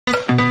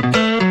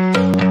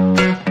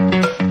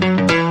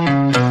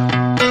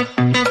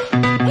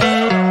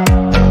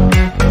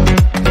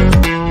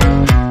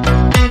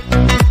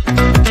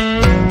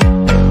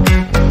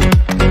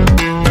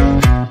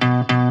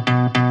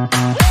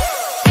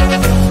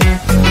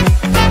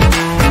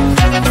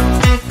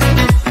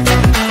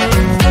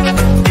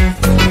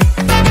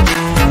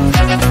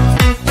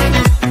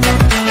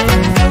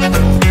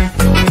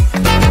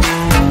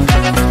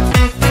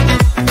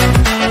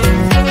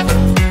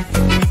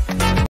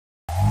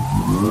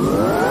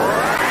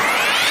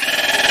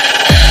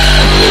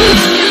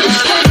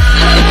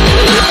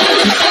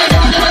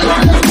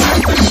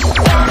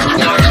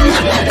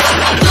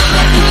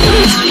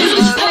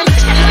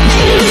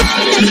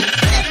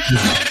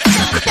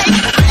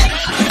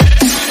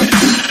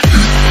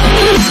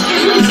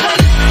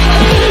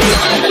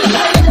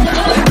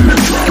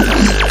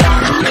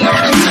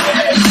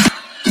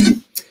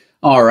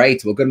All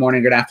right. Well, good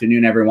morning, good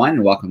afternoon, everyone,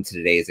 and welcome to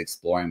today's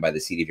Exploring by the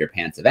Seat of Your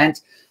Pants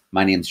event.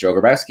 My name is Joe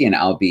Grabowski, and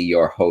I'll be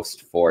your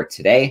host for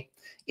today.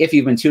 If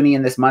you've been tuning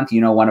in this month, you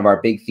know one of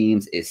our big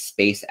themes is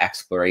space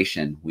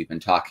exploration. We've been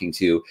talking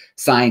to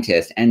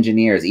scientists,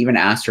 engineers, even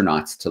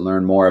astronauts to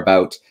learn more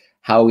about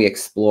how we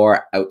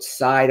explore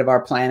outside of our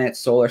planet,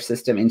 solar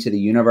system, into the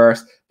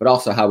universe, but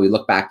also how we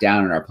look back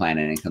down on our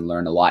planet and can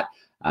learn a lot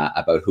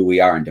about who we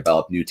are and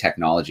develop new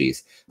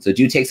technologies. So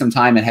do take some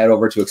time and head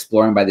over to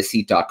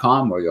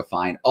exploringbytheseat.com, where you'll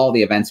find all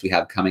the events we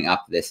have coming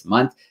up this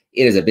month.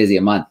 It is a busy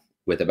month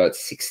with about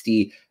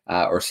 60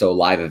 or so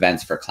live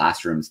events for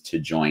classrooms to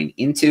join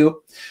into.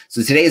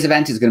 So today's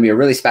event is going to be a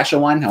really special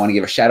one. I want to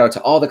give a shout out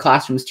to all the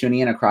classrooms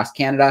tuning in across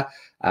Canada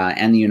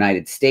and the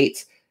United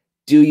States.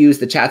 Do use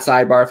the chat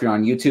sidebar if you're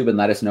on YouTube and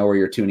let us know where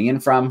you're tuning in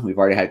from. We've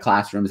already had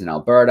classrooms in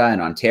Alberta and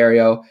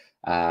Ontario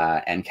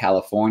and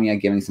California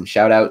giving some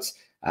shout outs.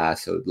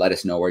 So let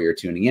us know where you're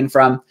tuning in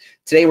from.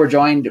 Today, we're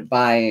joined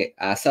by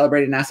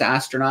celebrated NASA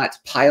astronaut,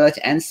 pilot,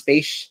 and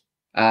space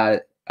of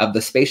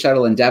the space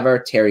shuttle Endeavour,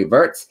 Terry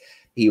Virts.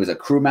 He was a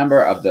crew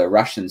member of the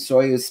Russian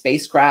Soyuz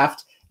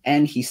spacecraft,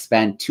 and he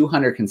spent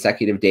 200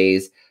 consecutive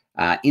days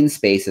in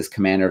space as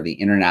commander of the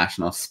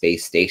International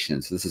Space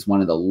Station. So this is one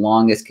of the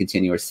longest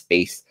continuous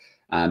space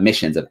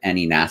missions of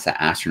any NASA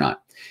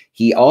astronaut.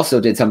 He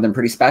also did something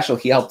pretty special.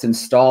 He helped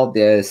install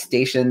the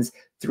station's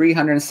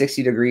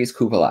 360 degrees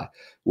cupola,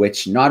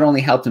 which not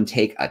only helped him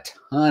take a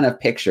ton of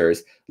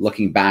pictures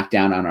looking back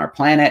down on our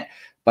planet,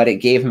 but it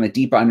gave him a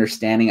deeper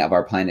understanding of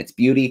our planet's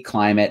beauty,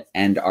 climate,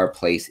 and our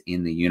place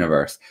in the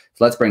universe.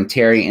 So let's bring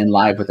Terry in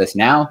live with us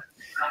now.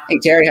 Hey,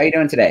 Terry, how you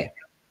doing today?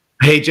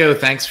 Hey, Joe,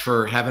 thanks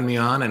for having me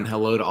on, and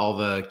hello to all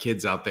the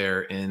kids out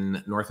there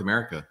in North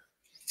America.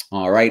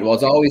 All right. Well,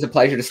 it's always a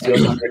pleasure to steal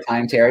some of your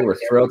time, Terry. We're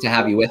thrilled to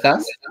have you with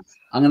us.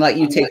 I'm going to let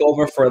you take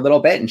over for a little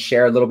bit and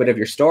share a little bit of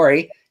your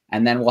story,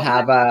 and then we'll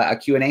have a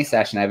Q&A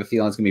session. I have a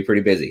feeling it's going to be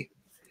pretty busy.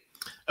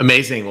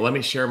 Amazing. Well, let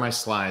me share my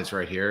slides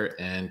right here.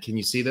 And can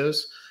you see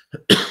those?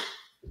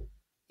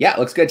 Yeah,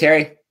 looks good,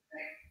 Terry.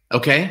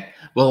 Okay.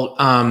 Well,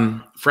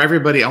 for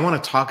everybody, I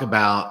want to talk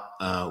about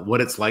what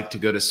it's like to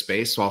go to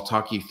space. So I'll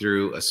talk you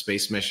through a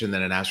space mission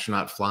that an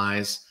astronaut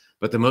flies.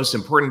 But the most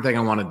important thing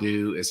I want to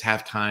do is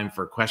have time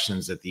for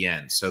questions at the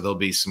end. So there'll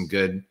be some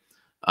good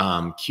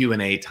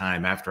Q&A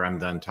time after I'm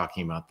done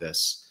talking about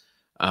this.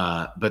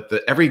 But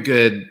every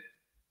good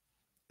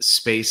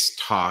space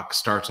talk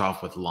starts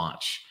off with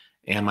launch.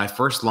 And my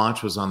first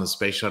launch was on the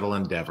space shuttle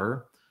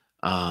Endeavour.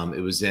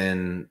 It was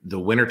in the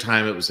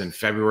wintertime. It was in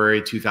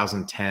February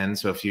 2010,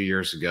 so a few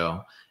years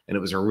ago. And it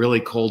was a really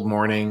cold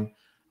morning.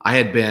 I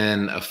had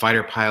been a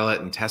fighter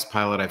pilot and test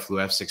pilot. I flew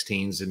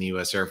F-16s in the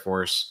U.S. Air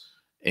Force.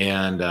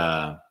 And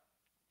I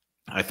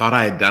thought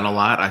I had done a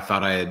lot. I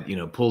thought I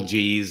had, pulled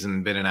G's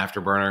and been an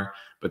afterburner.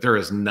 But there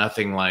is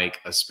nothing like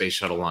a space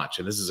shuttle launch.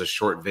 And this is a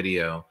short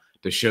video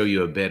to show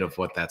you a bit of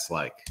what that's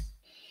like.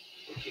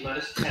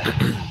 Minus 10, 9,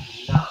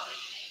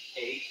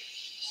 8,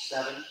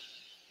 7,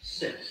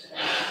 6,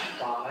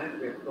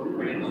 5. We have to go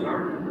green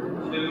start.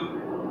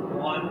 2,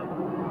 1,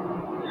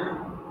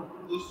 0.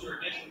 Booster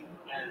ignition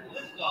and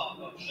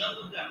liftoff of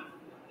Shuttle Endeavour,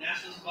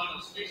 NASA's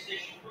final space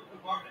station crew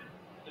compartment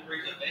that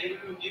brings a baby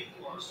with you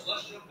to our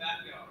celestial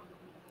backyard.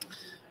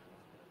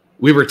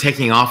 We were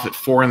taking off at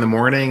 4 in the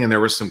morning, and there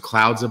were some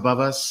clouds above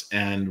us.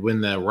 And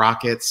when the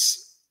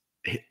rockets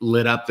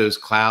lit up those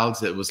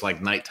clouds, it was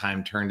like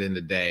nighttime turned into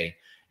day.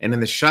 And in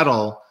the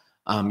shuttle,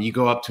 you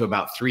go up to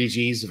about 3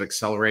 Gs of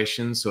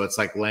acceleration. So it's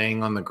like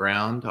laying on the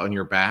ground on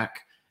your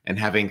back and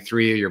having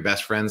 3 of your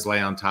best friends lay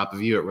on top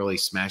of you. It really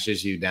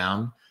smashes you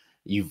down.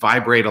 You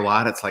vibrate a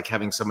lot. It's like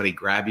having somebody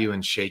grab you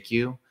and shake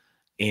you.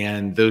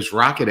 And those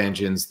rocket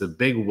engines, the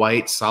big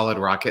white solid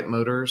rocket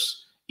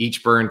motors,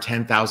 each burn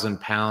 10,000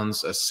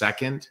 pounds a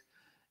second.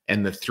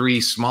 And the 3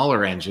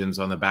 smaller engines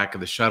on the back of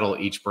the shuttle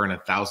each burn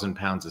 1,000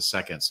 pounds a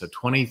second. So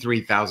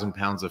 23,000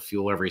 pounds of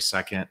fuel every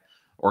second,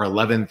 or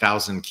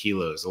 11,000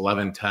 kilos,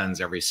 11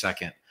 tons every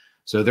second.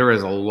 So there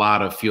is a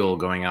lot of fuel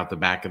going out the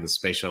back of the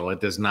space shuttle.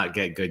 It does not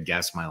get good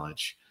gas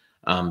mileage,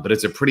 but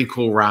it's a pretty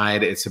cool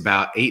ride. It's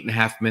about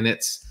 8.5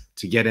 minutes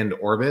to get into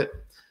orbit.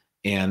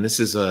 And this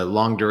is a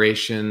long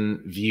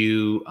duration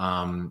view.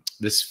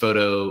 This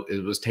photo,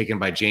 it was taken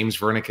by James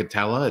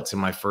Vernicatella. It's in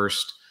my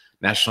first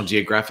National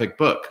Geographic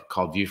book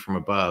called View from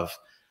Above.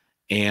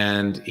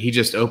 And he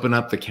just opened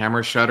up the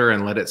camera shutter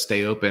and let it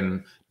stay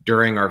open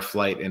during our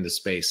flight into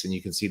space. And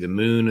you can see the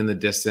moon in the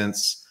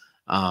distance.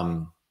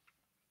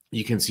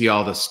 You can see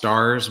all the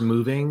stars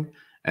moving,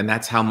 and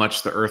that's how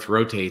much the Earth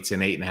rotates in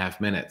 8.5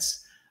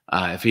 minutes.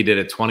 If he did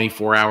a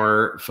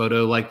 24-hour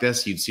photo like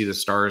this, you'd see the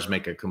stars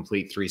make a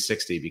complete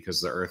 360 because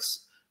the Earth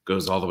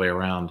goes all the way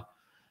around.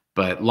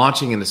 But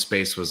launching into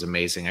space was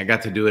amazing. I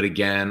got to do it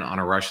again on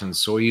a Russian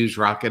Soyuz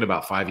rocket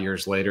about 5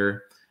 years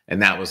later, and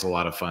that was a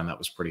lot of fun. That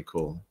was pretty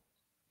cool.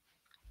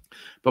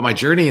 But my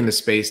journey into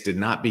space did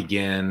not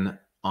begin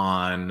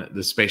on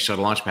the space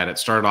shuttle launch pad. It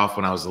started off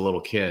when I was a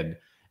little kid,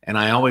 and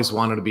I always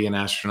wanted to be an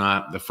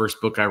astronaut. The first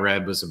book I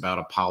read was about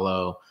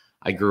Apollo.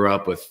 I grew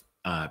up with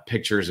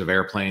pictures of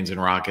airplanes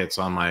and rockets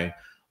on my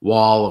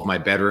wall of my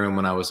bedroom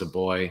when I was a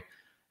boy.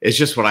 It's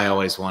just what I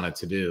always wanted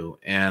to do.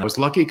 And I was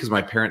lucky because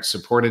my parents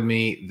supported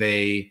me.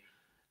 They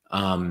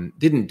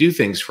didn't do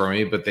things for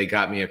me, but they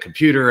got me a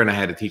computer and I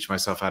had to teach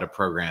myself how to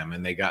program.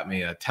 And they got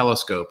me a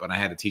telescope and I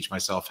had to teach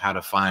myself how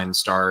to find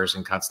stars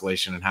and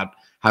constellation and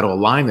how to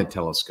align the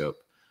telescope.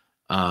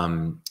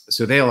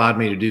 So they allowed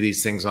me to do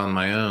these things on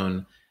my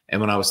own. And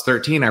when I was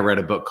 13, I read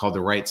a book called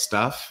The Right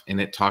Stuff, and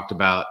it talked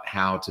about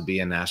how to be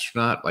an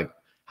astronaut, like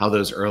how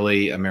those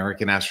early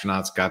American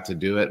astronauts got to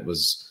do it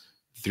was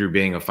through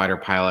being a fighter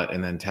pilot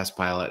and then test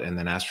pilot and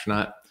then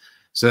astronaut.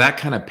 So that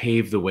kind of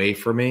paved the way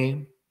for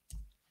me.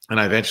 And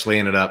I eventually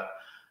ended up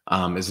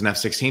as an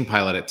F-16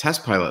 pilot at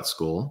test pilot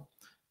school.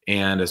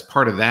 And as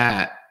part of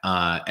that,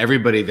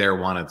 everybody there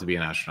wanted to be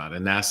an astronaut.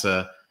 And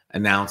NASA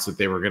announced that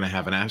they were going to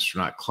have an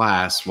astronaut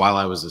class while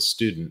I was a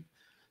student.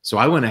 So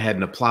I went ahead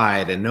and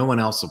applied, and no one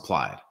else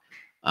applied.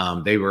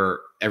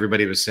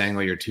 Everybody was saying,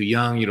 well, you're too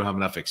young, you don't have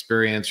enough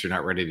experience, you're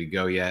not ready to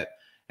go yet.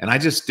 And I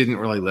just didn't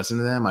really listen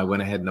to them. I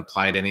went ahead and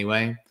applied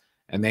anyway.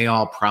 And they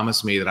all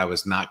promised me that I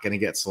was not going to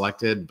get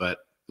selected. But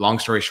long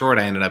story short,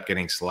 I ended up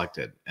getting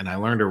selected. And I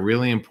learned a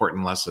really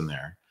important lesson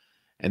there.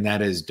 And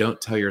that is, don't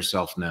tell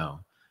yourself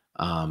no.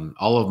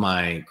 All of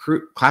my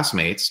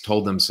classmates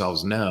told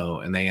themselves no,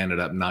 and they ended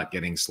up not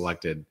getting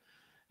selected.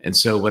 And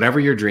so whatever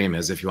your dream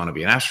is, if you want to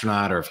be an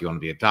astronaut or if you want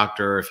to be a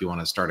doctor, or if you want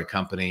to start a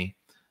company,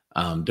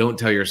 don't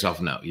tell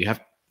yourself no. You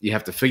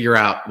have to figure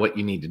out what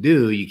you need to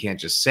do. You can't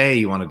just say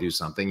you want to do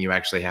something. You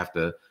actually have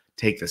to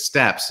take the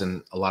steps.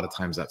 And a lot of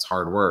times that's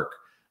hard work.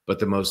 But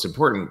the most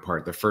important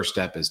part, the first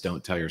step, is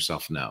don't tell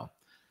yourself no.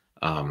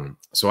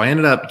 So I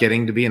ended up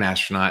getting to be an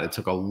astronaut. It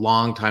took a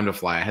long time to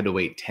fly. I had to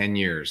wait 10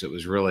 years. It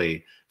was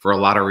really, for a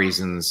lot of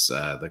reasons,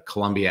 the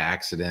Columbia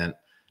accident,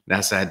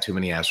 NASA had too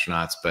many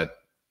astronauts, but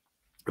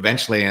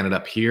eventually I ended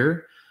up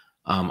here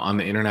on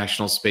the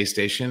International Space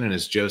Station. And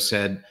as Joe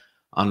said,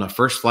 on the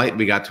first flight,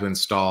 we got to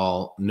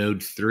install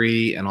Node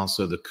 3 and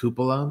also the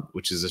cupola,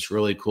 which is this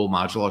really cool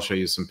module. I'll show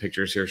you some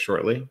pictures here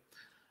shortly.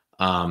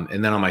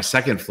 And then on my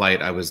second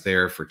flight, I was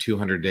there for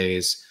 200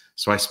 days.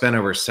 So I spent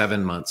over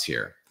 7 months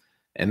here.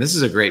 And this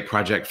is a great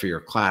project for your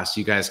class.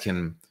 You guys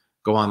can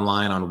go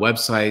online on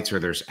websites, or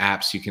there's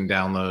apps you can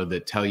download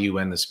that tell you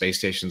when the space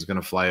station is going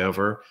to fly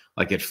over.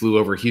 Like it flew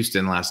over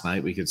Houston last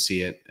night. We could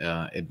see it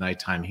at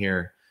nighttime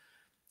here.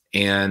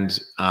 And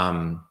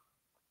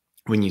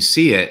when you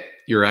see it,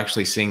 you're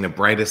actually seeing the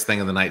brightest thing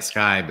in the night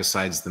sky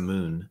besides the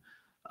moon.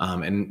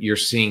 And you're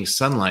seeing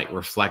sunlight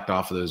reflect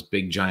off of those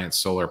big giant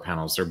solar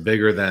panels. They're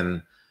bigger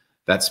than,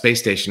 that space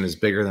station is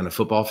bigger than a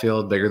football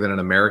field, bigger than an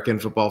American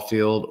football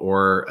field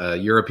or a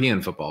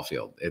European football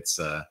field. It's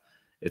a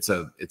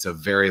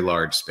very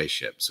large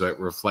spaceship. So it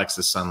reflects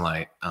the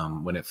sunlight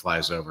when it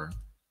flies over.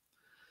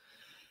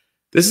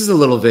 This is a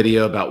little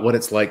video about what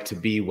it's like to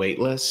be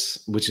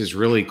weightless, which is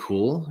really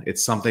cool.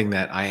 It's something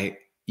that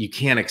you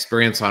can't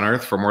experience on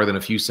Earth for more than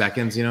a few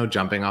seconds, you know,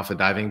 jumping off a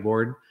diving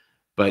board.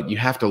 But you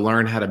have to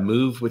learn how to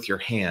move with your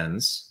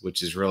hands,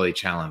 which is really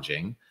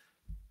challenging.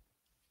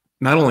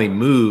 Not only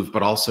move,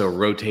 but also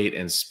rotate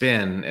and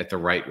spin at the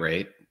right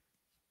rate.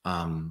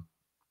 And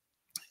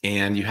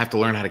you have to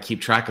learn how to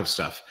keep track of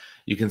stuff.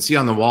 You can see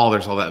on the wall,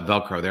 there's all that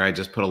Velcro there. I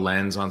just put a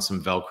lens on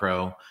some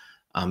Velcro.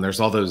 There's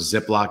all those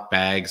Ziploc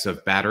bags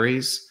of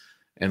batteries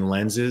and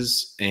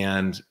lenses.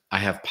 And I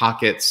have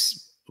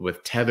pockets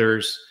with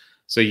tethers.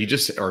 So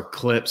or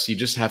clips, you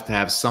just have to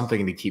have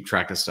something to keep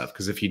track of stuff.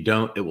 Because if you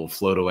don't, it will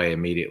float away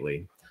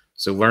immediately.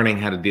 So learning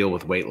how to deal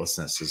with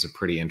weightlessness is a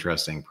pretty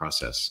interesting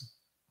process.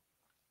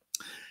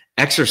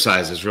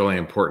 Exercise is really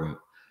important.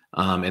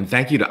 And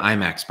thank you to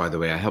IMAX, by the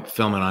way. I helped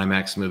film an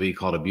IMAX movie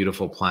called A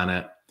Beautiful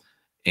Planet.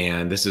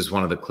 And this is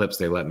one of the clips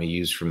they let me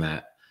use from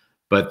that.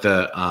 But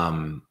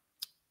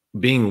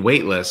being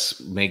weightless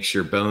makes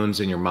your bones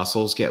and your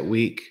muscles get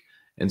weak.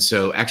 And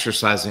so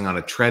exercising on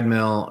a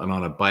treadmill and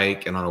on a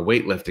bike and on a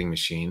weightlifting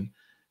machine,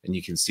 and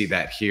you can see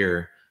that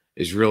here,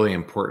 is really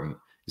important.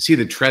 You see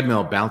the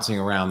treadmill bouncing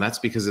around. That's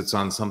because it's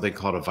on something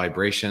called a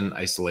vibration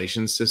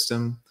isolation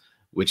system,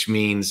 which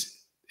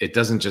means it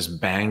doesn't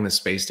just bang the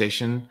space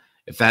station.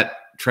 If that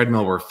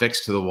treadmill were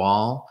fixed to the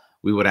wall,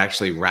 we would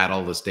actually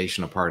rattle the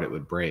station apart. It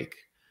would break.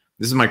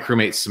 This is my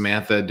crewmate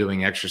Samantha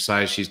doing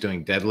exercise. She's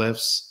doing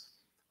deadlifts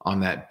on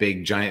that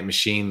big giant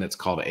machine that's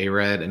called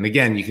ARED. And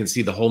again, you can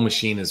see the whole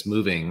machine is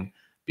moving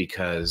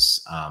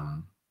because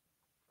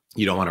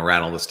you don't want to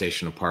rattle the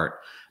station apart.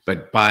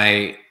 But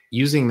by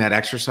using that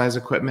exercise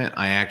equipment,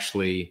 I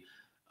actually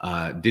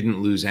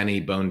didn't lose any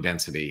bone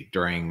density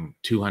during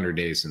 200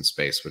 days in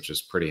space, which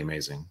is pretty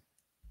amazing.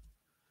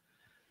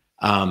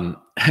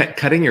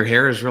 Cutting your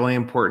hair is really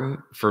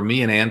important. For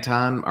me and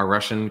Anton, our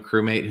Russian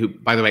crewmate, who,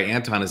 by the way,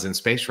 Anton is in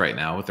space right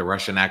now with the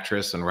Russian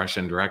actress and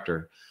Russian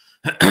director.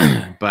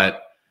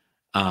 But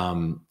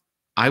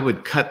I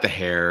would cut the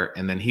hair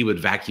and then he would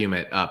vacuum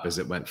it up as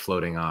it went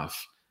floating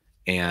off.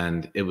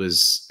 And it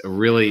was a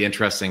really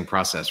interesting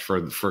process.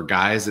 For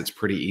guys, it's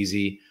pretty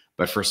easy.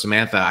 But for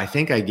Samantha, I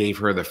think I gave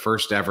her the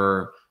first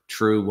ever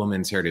true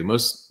woman's hairdo.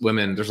 Most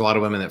women, there's a lot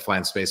of women that fly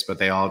in space, but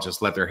they all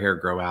just let their hair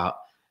grow out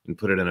and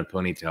put it in a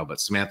ponytail,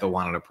 but Samantha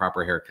wanted a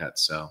proper haircut.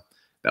 So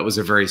that was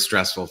a very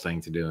stressful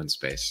thing to do in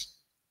space.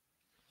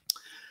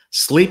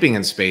 Sleeping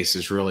in space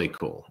is really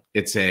cool.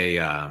 It's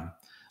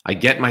I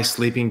get my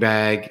sleeping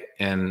bag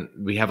and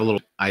we have a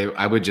little,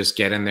 I would just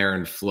get in there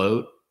and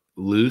float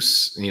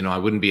loose. You know, I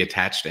wouldn't be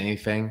attached to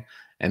anything.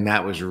 And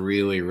that was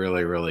really,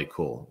 really, really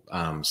cool.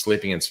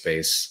 Sleeping in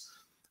space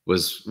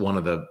was one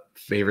of the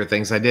favorite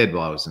things I did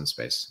while I was in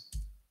space.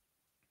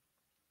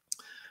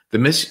 The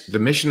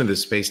mission of the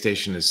space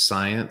station is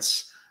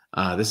science.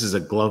 This is a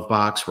glove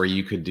box where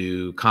you could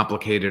do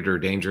complicated or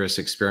dangerous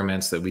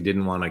experiments that we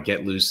didn't want to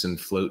get loose and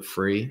float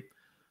free.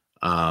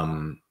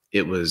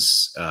 It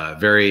was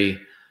very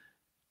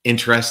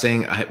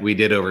interesting. We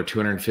did over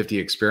 250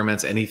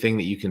 experiments. Anything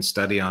that you can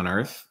study on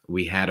Earth,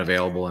 we had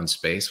available in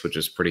space, which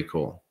is pretty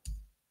cool.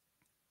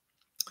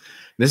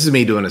 This is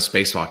me doing a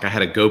spacewalk. I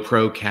had a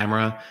GoPro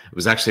camera. It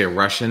was actually a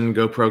Russian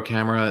GoPro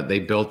camera. They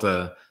built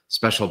a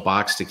special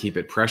box to keep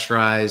it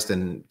pressurized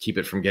and keep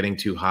it from getting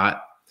too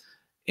hot.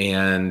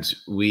 And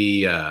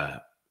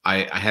I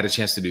had a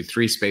chance to do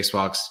 3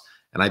 spacewalks,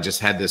 and I just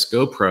had this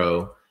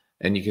GoPro,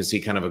 and you can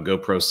see kind of a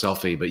GoPro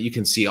selfie, but you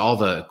can see all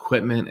the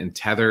equipment and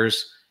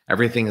tethers.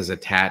 Everything is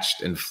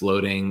attached and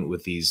floating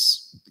with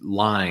these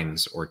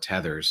lines or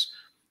tethers.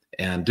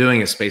 And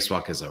doing a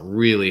spacewalk is a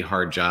really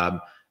hard job.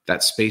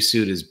 That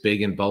spacesuit is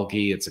big and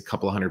bulky. It's a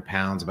couple of 100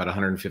 pounds, about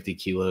 150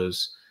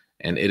 kilos.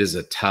 And it is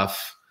a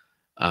tough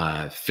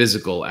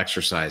physical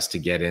exercise to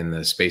get in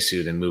the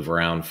spacesuit and move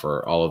around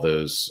for all of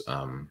those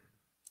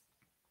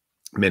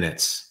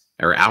minutes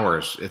or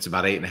hours. It's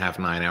about 8.5,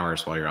 9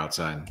 hours while you're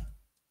outside.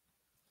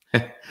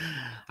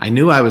 I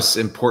knew I was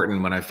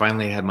important when I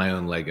finally had my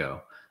own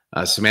Lego.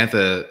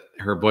 Samantha,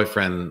 her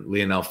boyfriend,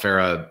 Lionel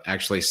Farah,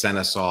 actually sent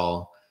us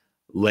all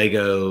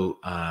Lego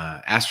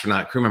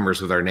astronaut crew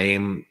members with our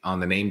name on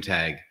the name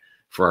tag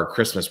for our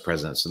Christmas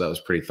present. So that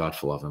was pretty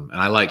thoughtful of him.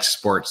 And I like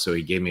sports, so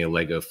he gave me a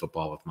Lego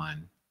football with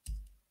mine.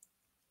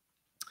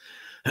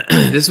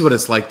 This is what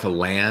it's like to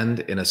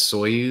land in a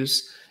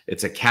Soyuz.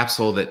 It's a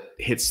capsule that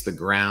hits the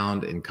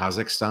ground in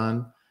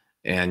Kazakhstan.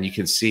 And you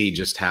can see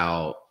just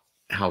how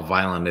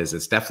violent it is.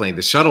 It's definitely,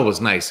 the shuttle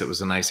was nice. It was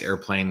a nice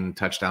airplane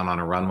touchdown on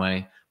a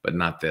runway, but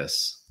not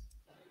this.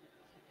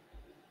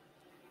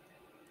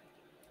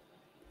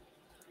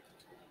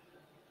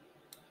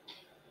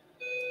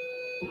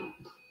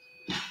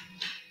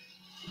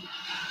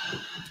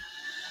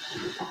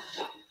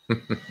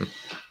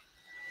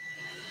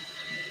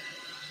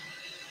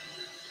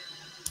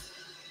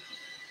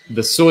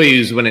 The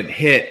Soyuz, when it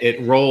hit,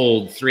 it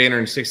rolled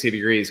 360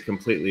 degrees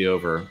completely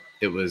over.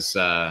 It was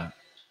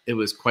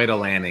quite a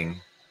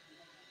landing.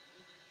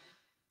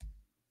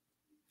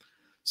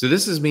 So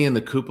this is me in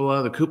the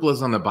cupola. The cupola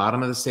is on the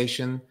bottom of the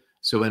station.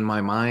 So in my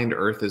mind,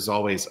 Earth is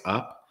always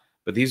up.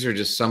 But these are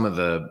just some of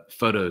the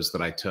photos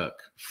that I took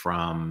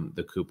from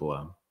the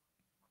cupola.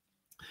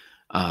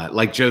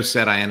 Like Joe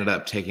said, I ended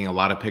up taking a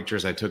lot of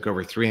pictures. I took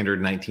over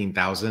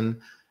 319,000.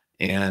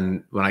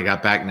 And when I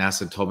got back,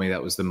 NASA told me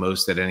that was the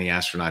most that any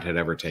astronaut had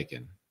ever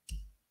taken.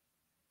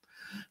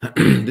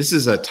 This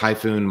is a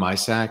Typhoon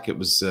MISAC. It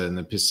was in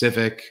the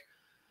Pacific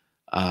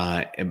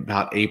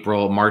about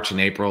March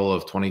and April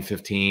of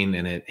 2015,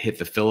 and it hit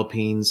the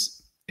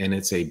Philippines. And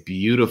it's a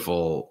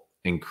beautiful,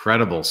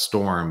 incredible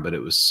storm, but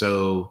it was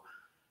so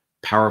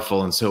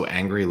powerful and so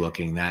angry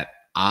looking. That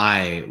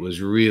eye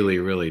was really,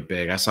 really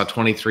big. I saw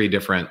 23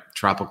 different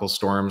tropical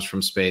storms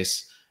from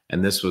space,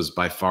 and this was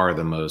by far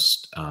the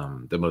most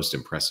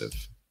impressive.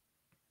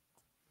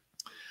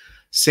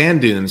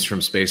 Sand dunes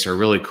from space are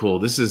really cool.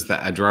 This is the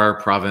Adrar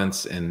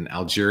province in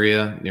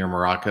Algeria near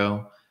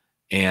Morocco.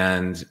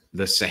 And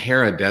the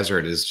Sahara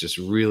Desert is just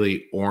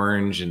really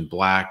orange and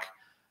black.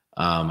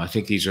 I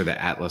think these are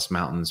the Atlas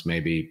Mountains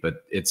maybe,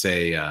 but it's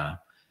an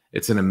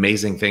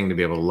amazing thing to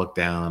be able to look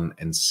down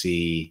and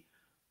see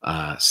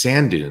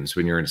sand dunes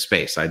when you're in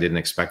space. I didn't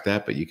expect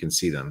that, but you can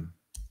see them.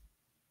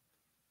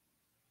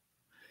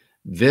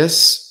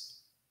 This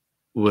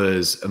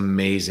was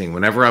amazing.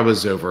 Whenever I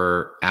was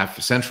over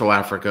Central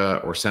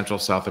Africa or Central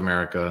South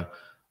America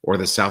or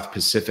the South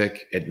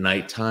Pacific at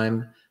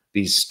nighttime,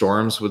 these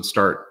storms would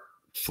start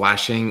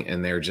flashing,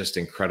 and they're just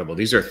incredible.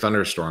 These are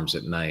thunderstorms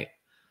at night.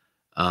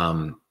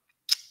 And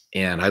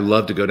I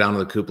love to go down to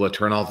the cupola,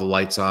 turn all the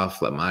lights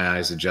off, let my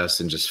eyes adjust,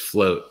 and just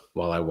float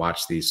while I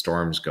watch these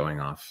storms going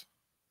off.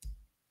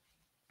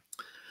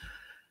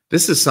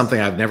 This is something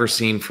I've never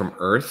seen from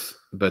Earth,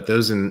 but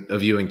those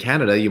of you in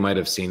Canada, you might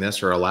have seen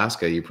this, or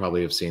Alaska, you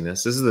probably have seen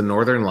this. This is the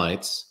Northern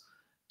Lights,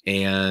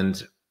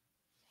 and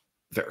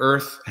the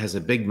Earth has a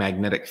big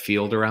magnetic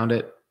field around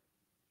it.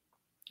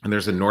 And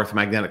there's a north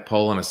magnetic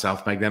pole and a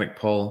south magnetic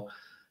pole.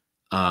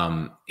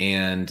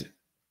 And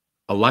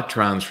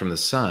electrons from the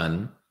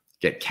sun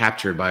get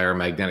captured by our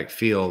magnetic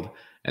field,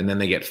 and then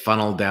they get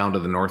funneled down to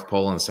the North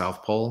Pole and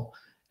South Pole.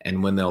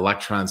 And when the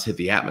electrons hit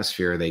the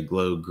atmosphere, they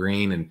glow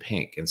green and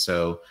pink. And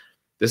so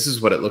this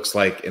is what it looks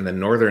like in the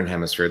Northern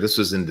Hemisphere. This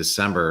was in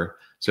December.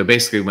 So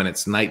basically when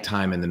it's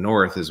nighttime in the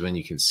north is when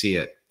you can see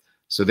it.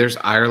 So there's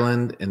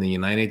Ireland and the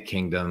United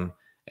Kingdom,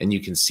 and you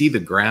can see the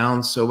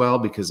ground so well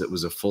because it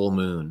was a full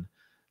moon.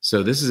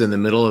 So this is in the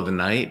middle of the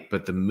night,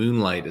 but the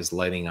moonlight is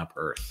lighting up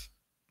Earth.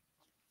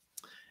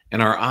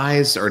 And our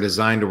eyes are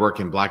designed to work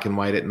in black and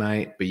white at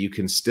night, but you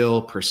can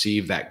still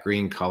perceive that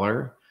green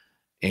color,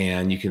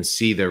 and you can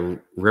see the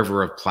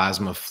river of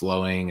plasma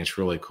flowing. It's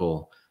really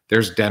cool.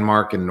 There's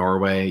Denmark and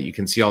Norway. You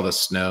can see all the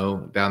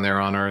snow down there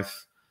on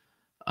Earth.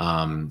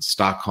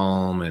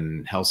 Stockholm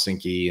and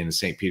Helsinki and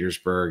St.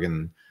 Petersburg,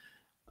 and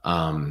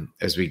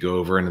as we go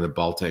over into the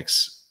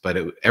Baltics. But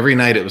every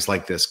night it was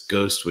like this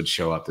ghost would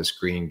show up, this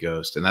green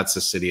ghost. And that's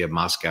the city of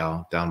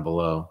Moscow down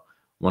below,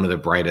 one of the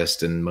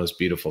brightest and most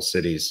beautiful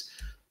cities.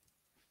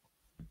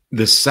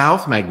 The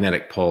South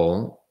Magnetic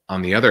Pole,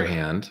 on the other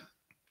hand,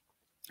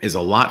 is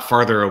a lot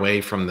farther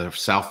away from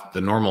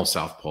the normal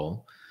South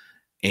Pole.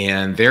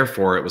 And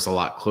therefore it was a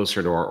lot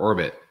closer to our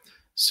orbit.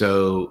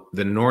 So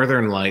the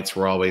northern lights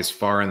were always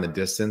far in the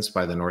distance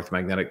by the North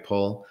Magnetic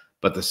Pole,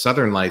 but the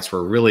southern lights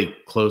were really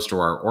close to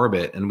our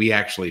orbit, and we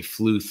actually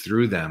flew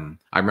through them.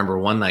 I remember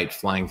one night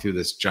flying through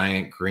this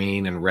giant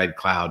green and red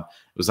cloud.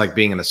 It was like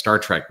being in a Star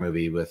Trek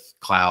movie with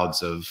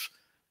clouds of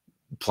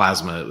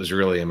plasma. It was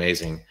really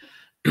amazing.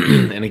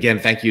 And again,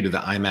 thank you to the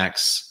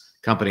IMAX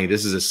company.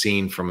 This is a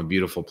scene from a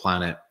beautiful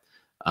planet.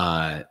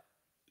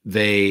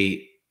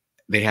 They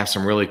have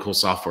some really cool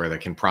software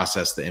that can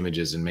process the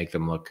images and make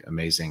them look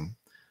amazing.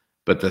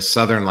 But the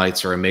southern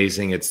lights are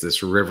amazing. It's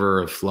this river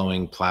of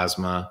flowing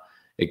plasma.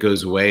 It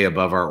goes way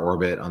above our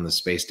orbit on the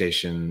space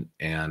station.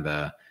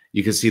 And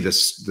you can see the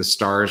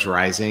stars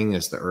rising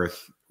as the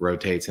Earth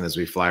rotates and as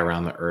we fly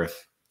around the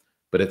Earth.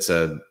 But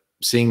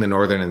seeing the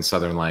northern and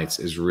southern lights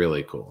is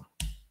really cool.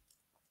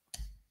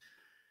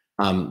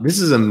 This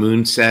is a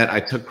moon set. I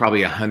took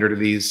probably 100 of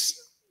these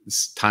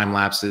time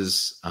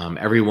lapses.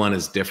 Every one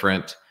is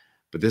different.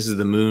 But this is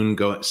the moon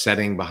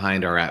setting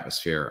behind our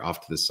atmosphere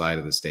off to the side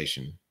of the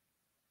station.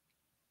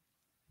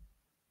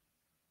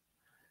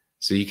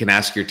 So you can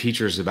ask your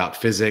teachers about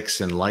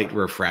physics and light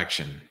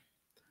refraction,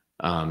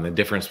 the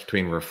difference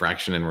between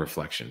refraction and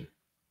reflection,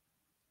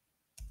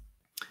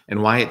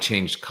 and why it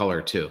changed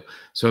color too.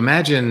 So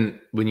imagine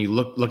when you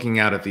looking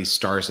out at these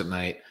stars at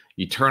night,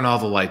 you turn all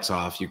the lights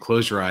off, you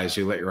close your eyes,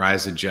 you let your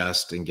eyes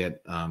adjust and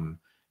get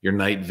your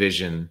night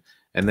vision,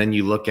 and then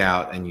you look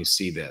out and you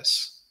see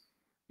this.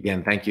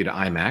 Again, thank you to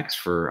IMAX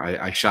for,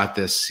 I shot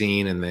this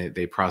scene and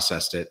they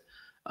processed it.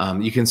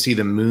 You can see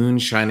the moon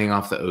shining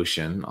off the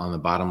ocean on the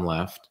bottom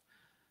left.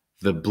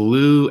 The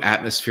blue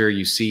atmosphere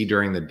you see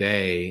during the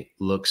day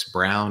looks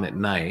brown at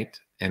night,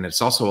 and it's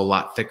also a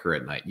lot thicker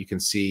at night. You can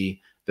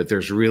see that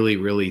there's really,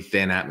 really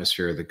thin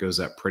atmosphere that goes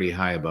up pretty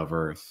high above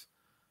Earth.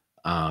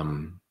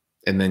 And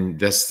then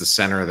that's the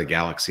center of the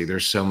galaxy.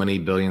 There's so many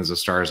billions of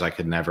stars I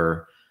could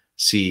never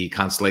see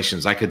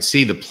constellations. I could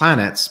see the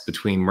planets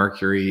between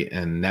Mercury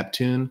and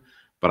Neptune,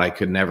 but I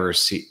could never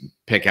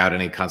pick out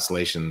any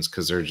constellations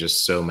because there are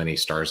just so many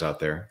stars out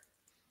there.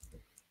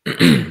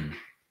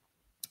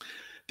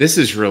 This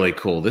is really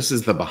cool. This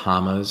is the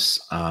Bahamas.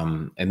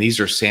 And these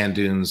are sand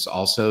dunes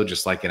also,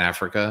 just like in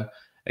Africa,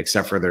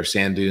 except for they're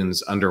sand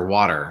dunes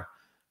underwater.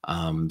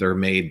 They're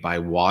made by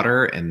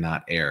water and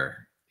not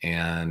air.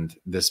 And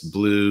this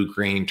blue,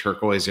 green,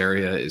 turquoise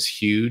area is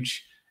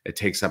huge. It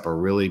takes up a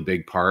really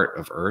big part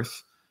of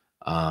Earth,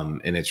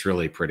 and it's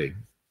really pretty.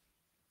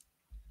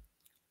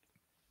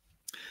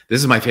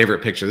 This is my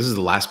favorite picture. This is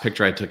the last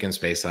picture I took in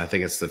space, and I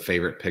think it's the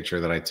favorite picture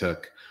that I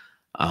took.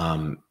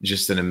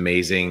 Just an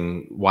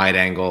amazing wide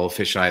angle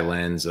fisheye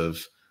lens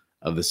of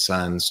the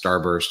sun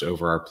starburst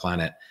over our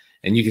planet.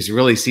 And you can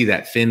really see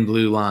that thin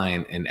blue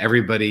line, and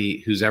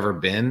everybody who's ever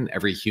been,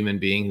 every human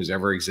being who's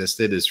ever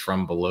existed is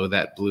from below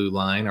that blue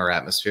line, our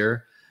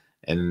atmosphere.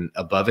 And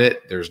above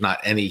it, there's not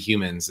any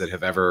humans that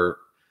have ever,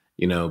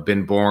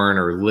 been born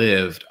or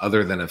lived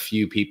other than a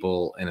few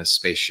people in a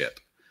spaceship.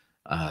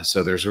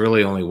 So there's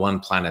really only one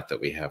planet that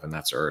we have, and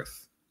that's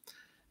Earth.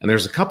 And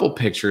there's a couple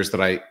pictures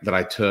that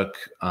I took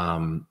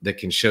that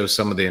can show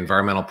some of the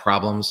environmental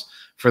problems.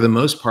 For the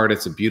most part,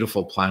 it's a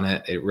beautiful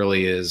planet. It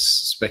really is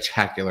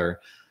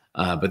spectacular.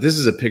 But this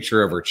is a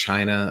picture over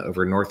China,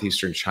 over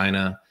northeastern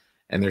China,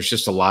 and there's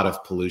just a lot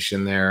of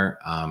pollution there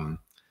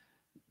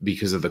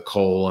because of the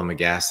coal and the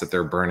gas that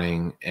they're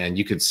burning. And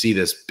you could see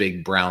this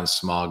big brown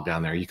smog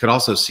down there. You could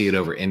also see it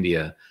over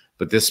India,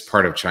 but this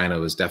part of China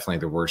was definitely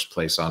the worst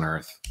place on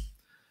Earth.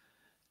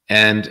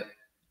 And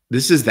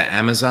this is the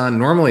Amazon.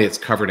 Normally it's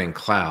covered in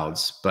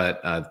clouds,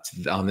 but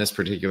on this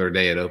particular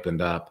day it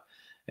opened up,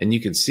 and you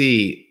can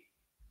see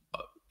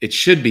it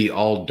should be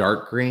all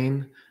dark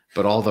green,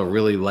 but all the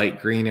really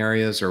light green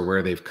areas are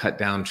where they've cut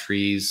down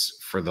trees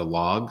for the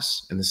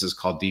logs, and this is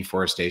called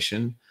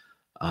deforestation.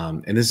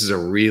 And this is a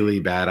really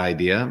bad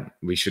idea.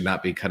 We should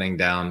not be cutting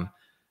down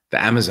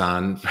the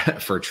Amazon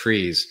for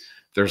trees.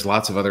 There's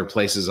lots of other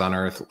places on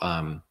Earth.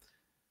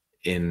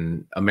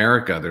 In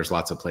America, there's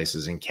lots of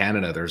places. In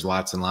Canada, there's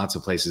lots and lots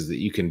of places that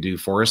you can do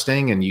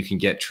foresting, and you can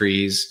get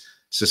trees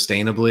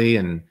sustainably,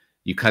 and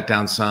you cut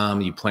down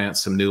some, you plant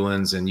some new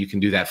ones, and you can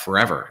do that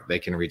forever. They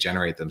can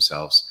regenerate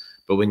themselves.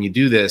 But when you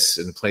do this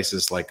in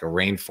places like a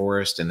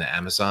rainforest in the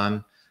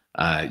Amazon,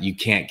 you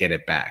can't get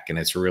it back. And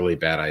it's a really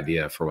bad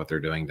idea for what they're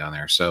doing down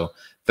there. So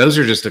those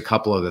are just a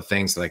couple of the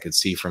things that I could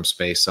see from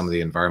space, some of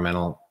the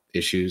environmental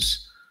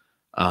issues.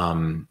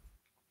 And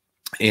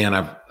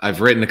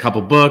I've written a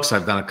couple books.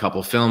 I've done a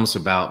couple films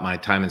about my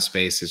time in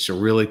space. It's a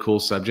really cool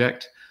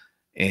subject.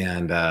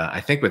 And I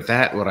think with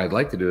that, what I'd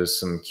like to do is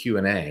some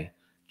Q&A,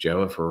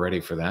 Joe, if we're ready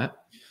for that.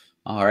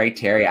 All right,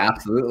 Terry,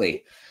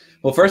 absolutely.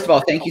 Well, first of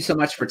all, thank you so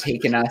much for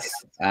taking us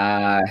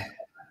out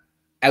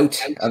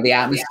of the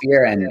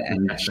atmosphere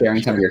and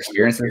sharing some of your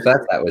experiences with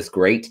us. That was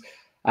great.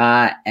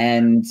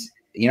 And,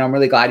 you know, I'm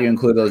really glad you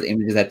included those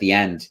images at the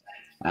end.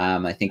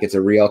 I think it's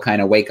a real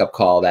kind of wake-up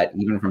call that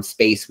even from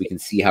space, we can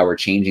see how we're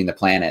changing the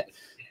planet.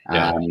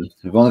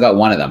 We've only got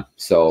one of them.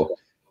 So,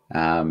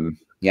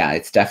 yeah,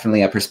 it's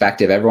definitely a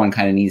perspective everyone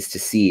kind of needs to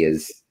see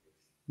is,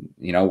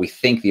 you know, we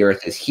think the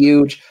Earth is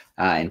huge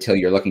until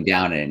you're looking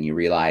down at it and you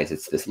realize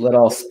it's this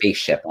little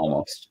spaceship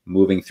almost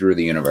moving through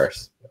the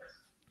universe.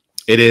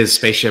 It is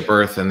Spaceship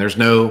Earth, and there's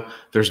no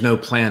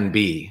plan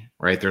B,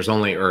 right? There's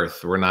only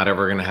Earth. We're not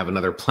ever going to have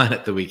another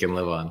planet that we can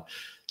live on.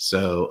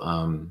 So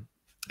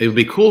it would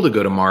be cool to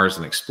go to Mars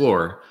and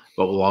explore,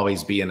 but we'll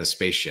always be in a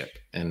spaceship.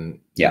 And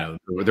you know,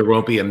 there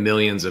won't be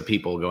millions of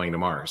people going to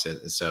Mars.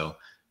 So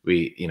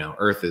we, you know,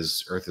 Earth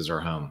is our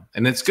home,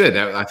 and it's good.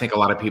 I think a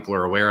lot of people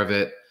are aware of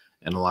it,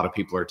 and a lot of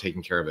people are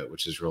taking care of it,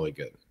 which is really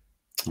good.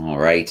 All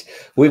right.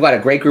 We've got a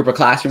great group of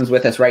classrooms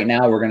with us right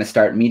now. We're going to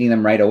start meeting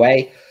them right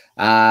away.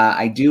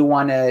 I do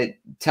want to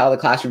tell the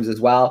classrooms as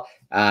well,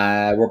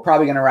 we're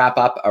probably going to wrap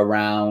up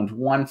around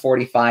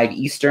 1:45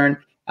 Eastern,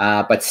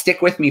 but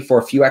stick with me for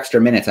a few extra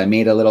minutes. I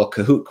made a little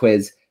Kahoot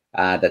quiz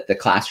that the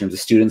classrooms, the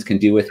students can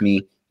do with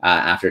me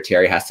after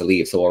Terry has to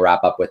leave. So we'll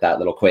wrap up with that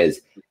little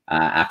quiz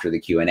after the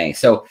Q&A.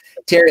 So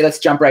Terry, let's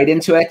jump right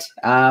into it.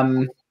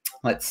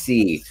 Let's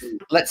see.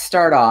 Let's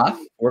start off.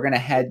 We're going to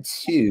head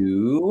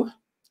to,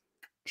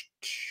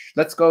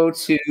 let's go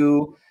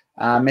to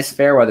Miss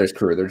Fairweather's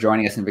crew. They're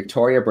joining us in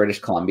Victoria, British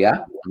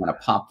Columbia. I'm going to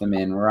pop them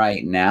in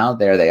right now.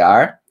 There they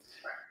are.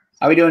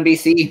 How are we doing,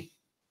 BC?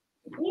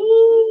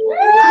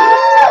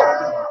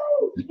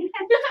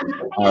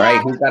 All right.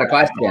 Who's got a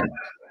question?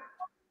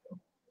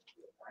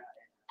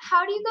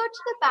 How do you go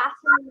to the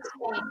bathroom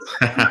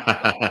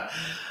in space?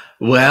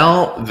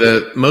 Well,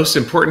 the most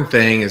important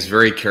thing is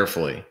very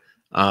carefully.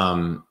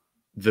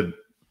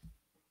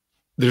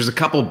 There's a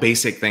couple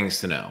basic things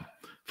to know.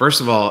 First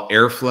of all,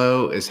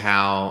 airflow is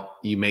how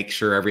you make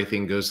sure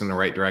everything goes in the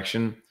right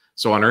direction.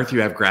 So on Earth,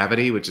 you have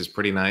gravity, which is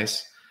pretty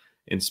nice.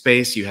 In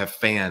space, you have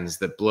fans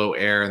that blow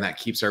air, and that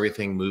keeps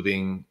everything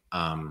moving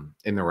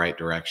in the right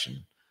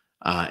direction.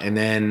 And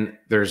then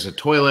there's a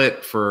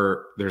toilet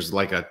there's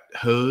like a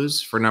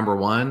hose for number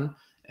one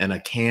and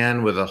a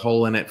can with a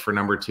hole in it for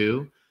number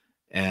two.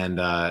 And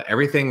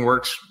everything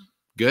works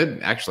good.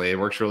 Actually, it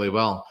works really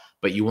well.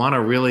 But you want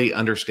to really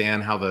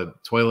understand how the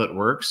toilet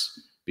works,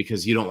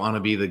 because you don't want to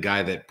be the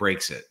guy that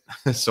breaks it.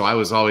 So I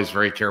was always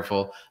very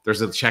careful.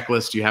 There's a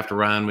checklist you have to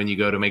run when you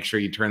go to make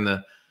sure you turn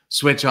the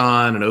switch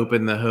on and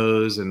open the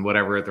hose and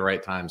whatever at the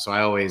right time. So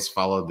I always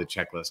followed the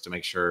checklist to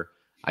make sure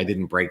I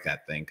didn't break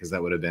that thing, because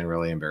that would have been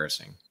really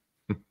embarrassing.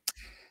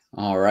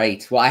 All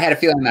right. Well, I had a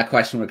feeling that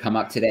question would come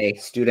up today.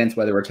 Students,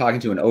 whether we're talking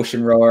to an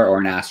ocean rower or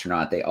an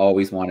astronaut, they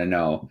always want to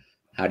know,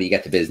 how do you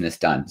get the business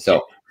done?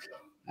 So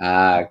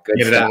good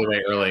Get it stuff. out of the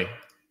way early.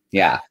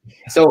 Yeah.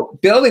 So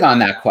building on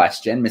that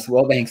question, Miss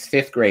Wilbank's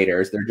fifth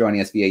graders, they're joining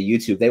us via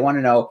YouTube. They want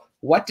to know,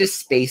 what does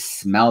space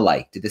smell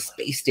like? Did the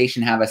space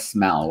station have a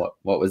smell?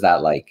 What was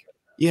that like?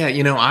 Yeah,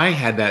 you know, I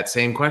had that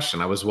same question.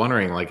 I was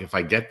wondering, like, if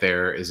I get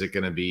there, is it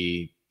going to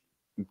be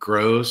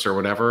gross or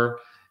whatever?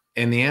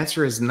 And the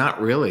answer is not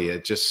really.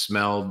 It just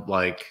smelled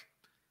like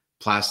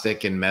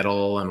plastic and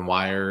metal and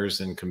wires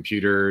and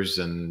computers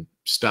and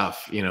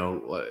stuff, you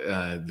know,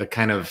 the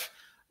kind of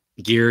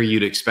gear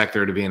you'd expect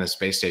there to be in a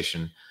space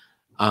station.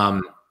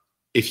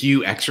 If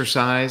you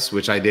exercise,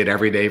 which I did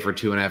every day for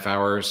 2.5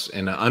 hours,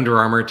 in an Under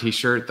Armour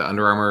t-shirt, the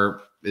Under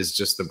Armour is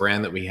just the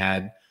brand that we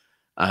had.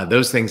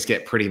 Those things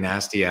get pretty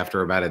nasty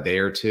after about a day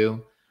or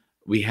two.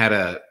 We had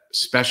a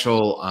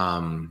special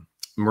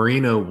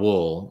merino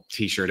wool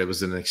t-shirt. It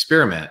was an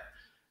experiment.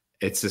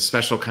 It's a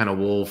special kind of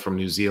wool from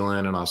New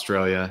Zealand and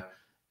Australia.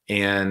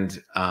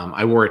 And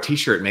I wore a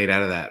t-shirt made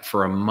out of that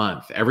for a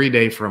month. Every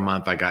day for a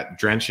month, I got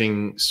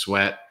drenching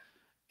sweat.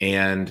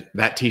 And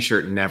that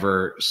t-shirt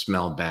never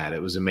smelled bad.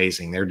 It was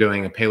amazing. They're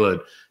doing a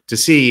payload to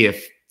see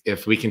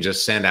if we can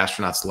just send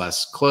astronauts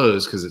less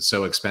clothes, because it's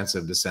so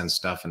expensive to send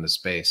stuff into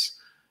space.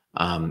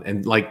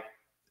 And like,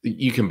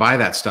 you can buy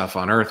that stuff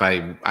on Earth.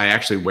 I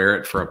actually wear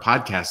it for a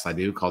podcast I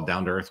do called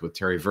Down to Earth with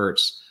Terry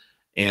Virts.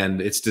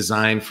 And it's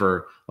designed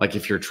for, like,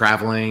 if you're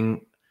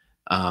traveling,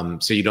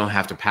 so you don't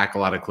have to pack a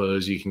lot of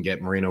clothes, you can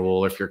get merino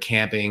wool. If you're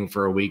camping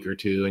for a week or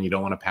two and you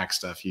don't want to pack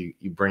stuff, you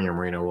bring your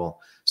merino wool.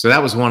 So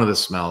that was one of the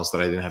smells that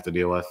I didn't have to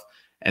deal with.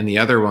 And the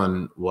other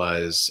one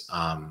was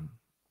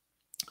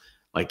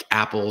like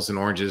apples and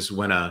oranges.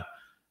 When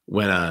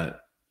a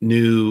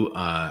new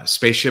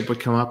spaceship would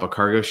come up, a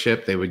cargo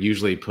ship, they would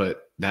usually put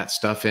that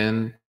stuff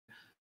in,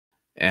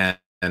 and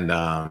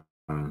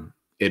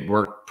it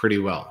worked pretty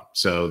well.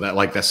 So that,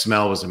 like, the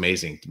smell was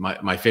amazing.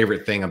 My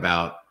favorite thing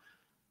about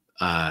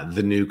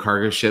the new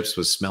cargo ships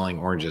was smelling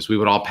oranges. We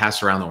would all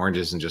pass around the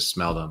oranges and just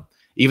smell them,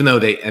 even though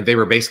they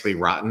were basically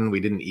rotten. We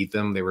didn't eat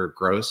them; they were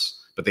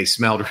gross, but they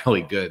smelled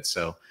really good.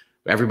 So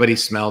everybody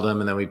smelled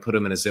them, and then we put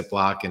them in a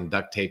Ziploc and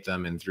duct taped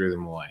them and threw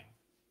them away.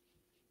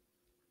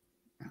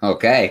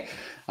 Okay.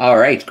 All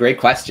right. Great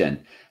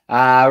question.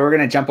 We're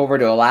going to jump over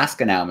to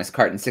Alaska now. Miss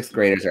Carton, 6th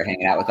graders are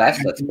hanging out with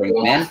us. Let's bring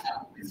them in.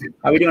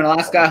 How are we doing,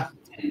 Alaska?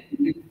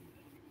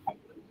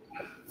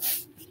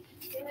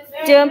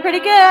 Doing pretty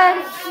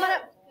good.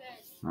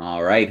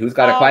 All right. Who's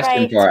got a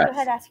question for us? Go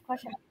ahead, ask a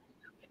question.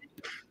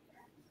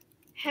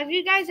 Have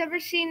you guys ever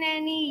seen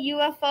any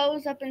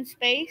UFOs up in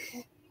space?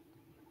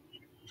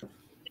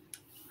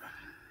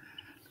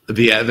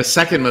 The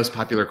second most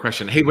popular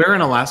question. Hey, where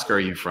in Alaska are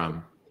you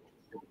from?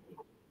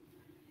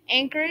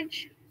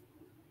 Anchorage.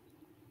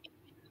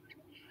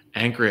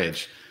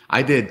 Anchorage.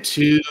 I did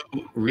 2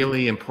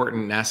 really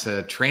important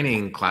NASA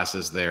training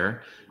classes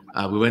there.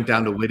 We went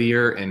down to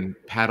Whittier and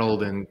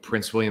paddled in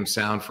Prince William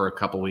Sound for a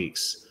couple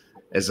weeks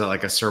as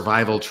like a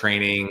survival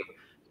training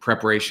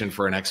preparation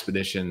for an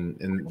expedition.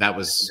 And that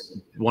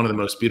was one of the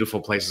most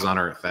beautiful places on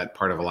Earth. That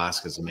part of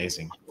Alaska is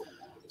amazing.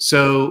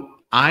 So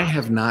I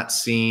have not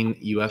seen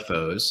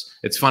UFOs.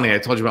 It's funny. I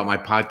told you about my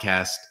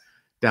podcast,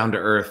 Down to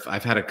Earth.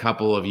 I've had a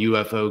couple of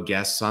UFO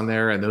guests on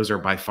there, and those are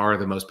by far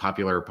the most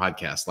popular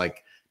podcasts.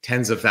 Like,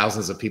 tens of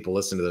thousands of people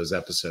listen to those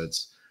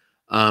episodes.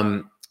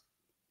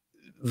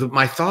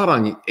 My thought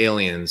on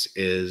aliens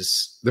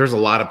is there's a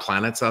lot of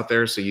planets out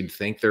there, so you'd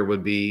think there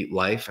would be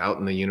life out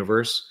in the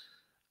universe.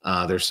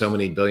 There's so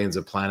many billions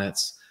of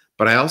planets.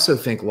 But I also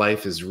think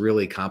life is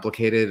really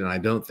complicated, and I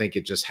don't think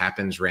it just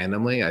happens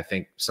randomly. I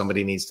think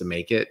somebody needs to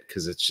make it,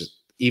 because it's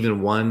just,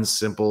 even one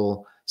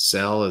simple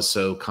cell is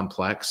so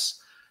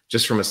complex,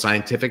 just from a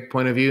scientific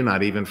point of view,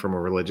 not even from a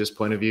religious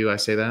point of view, I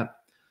say that.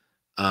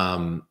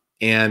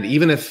 And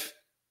even if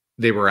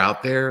they were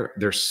out there,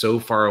 they're so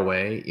far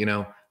away. You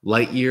know,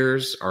 light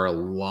years are a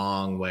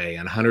long way,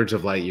 and hundreds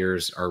of light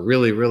years are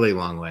really, really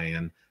long way,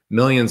 and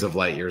millions of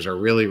light years are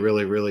really,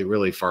 really, really,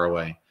 really far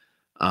away.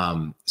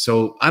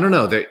 So I don't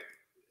know.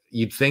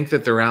 You'd think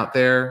that they're out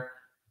there,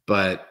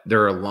 but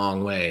they're a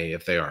long way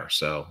if they are.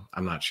 So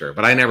I'm not sure,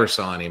 but I never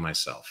saw any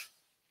myself.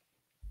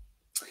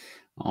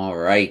 All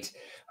right.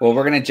 Well,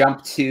 we're going to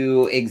jump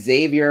to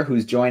Xavier,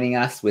 who's joining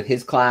us with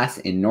his class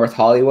in North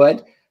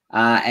Hollywood.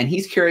 And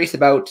he's curious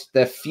about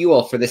the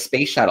fuel for the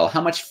space shuttle.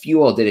 How much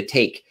fuel did it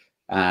take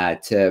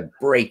to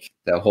break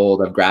the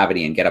hold of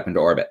gravity and get up into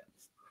orbit?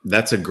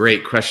 That's a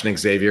great question,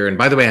 Xavier. And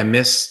by the way, I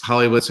miss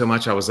Hollywood so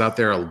much. I was out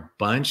there a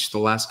bunch the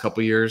last couple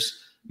of years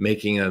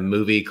making a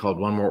movie called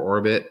One More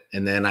Orbit.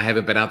 And then I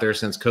haven't been out there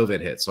since COVID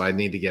hit. So I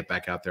need to get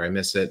back out there. I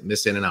miss it.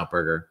 Miss In-N-Out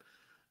Burger.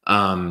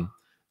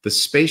 The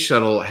space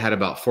shuttle had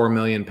about 4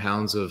 million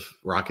pounds of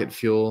rocket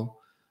fuel.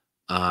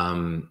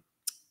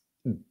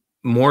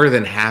 More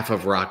than half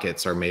of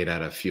rockets are made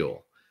out of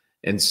fuel.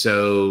 And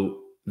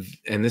so,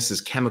 and this is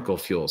chemical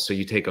fuel. So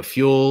you take a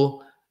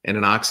fuel and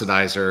an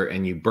oxidizer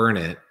and you burn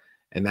it,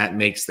 and that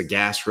makes the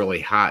gas really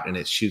hot, and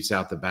it shoots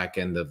out the back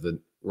end of the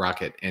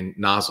rocket and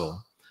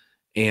nozzle.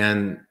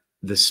 And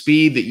the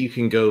speed that you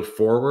can go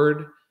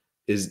forward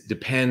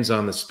depends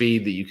on the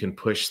speed that you can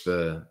push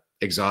the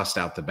exhaust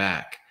out the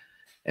back.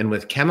 And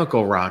with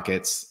chemical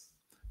rockets,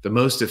 the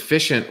most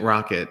efficient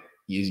rocket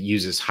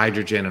uses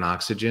hydrogen and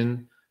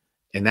oxygen,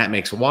 and that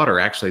makes water.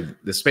 Actually,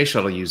 the space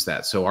shuttle used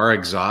that. So our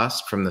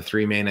exhaust from the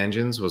 3 main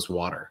engines was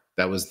water.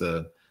 That was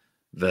the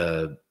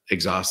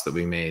exhaust that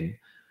we made.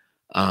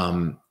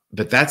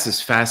 But that's as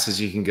fast as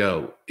you can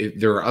go.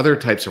 There are other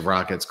types of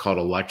rockets called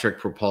electric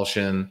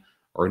propulsion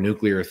or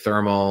nuclear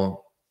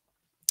thermal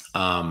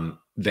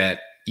that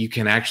you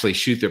can actually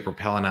shoot the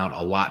propellant out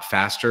a lot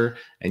faster,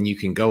 and you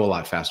can go a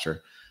lot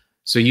faster.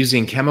 So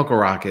using chemical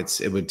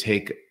rockets, it would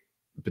take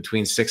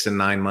between 6 and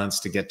 9 months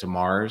to get to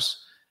Mars.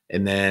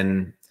 And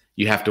then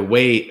you have to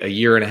wait 1.5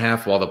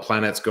 years while the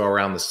planets go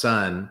around the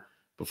sun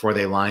before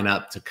they line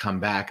up to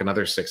come back,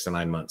 another 6 to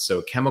 9 months. So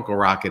a chemical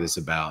rocket is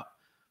about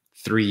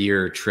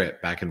 3-year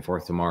trip back and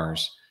forth to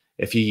Mars.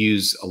 If you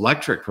use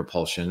electric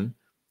propulsion,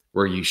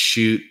 where you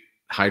shoot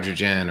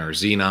hydrogen or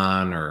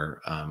xenon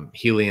or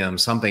helium,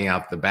 something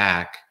out the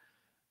back,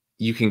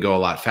 you can go a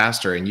lot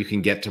faster, and you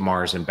can get to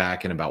Mars and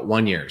back in about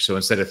 1 year. So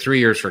instead of 3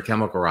 years for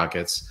chemical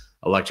rockets,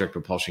 electric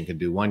propulsion can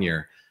do 1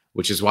 year,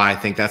 which is why I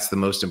think that's the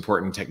most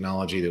important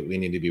technology that we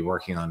need to be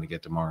working on to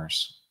get to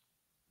Mars.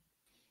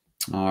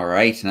 All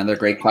right. Another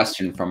great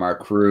question from our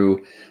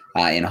crew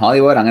in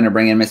Hollywood. I'm going to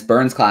bring in Miss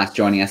Burns' class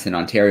joining us in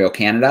Ontario,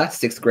 Canada,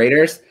 6th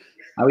graders.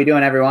 How are we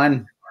doing,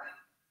 everyone?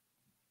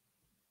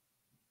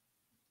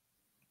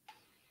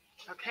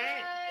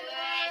 Okay.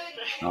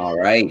 All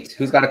right.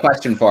 Who's got a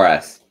question for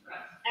us?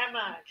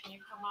 Emma, can you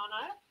come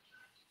on up?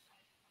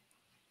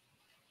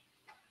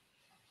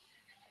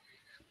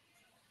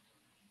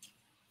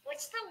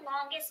 What's the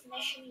longest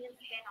mission you've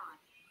been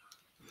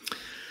on?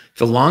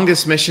 The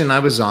longest mission I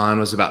was on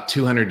was about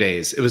 200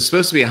 days. It was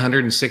supposed to be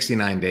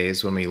 169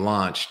 days when we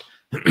launched.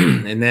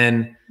 And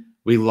then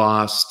we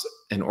lost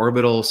an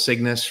orbital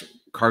Cygnus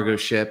cargo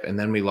ship, and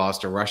then we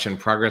lost a Russian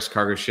Progress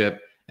cargo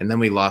ship, and then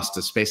we lost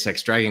a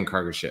SpaceX Dragon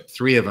cargo ship,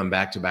 3 of them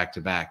back to back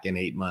to back in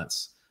 8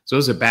 months. So it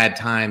was a bad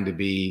time to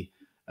be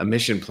a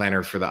mission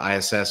planner for the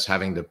ISS,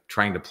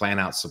 trying to plan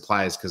out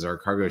supplies because our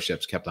cargo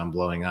ships kept on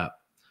blowing up.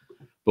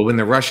 But when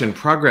the Russian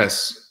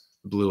Progress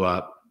blew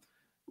up,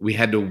 we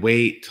had to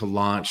wait to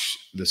launch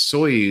the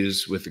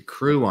Soyuz with the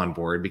crew on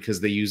board because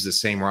they use the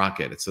same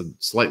rocket. It's a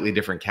slightly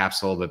different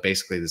capsule, but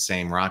basically the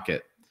same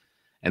rocket.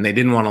 And they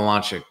didn't want to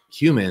launch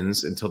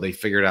humans until they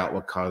figured out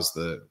what caused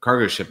the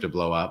cargo ship to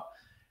blow up.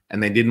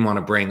 And they didn't want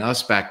to bring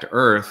us back to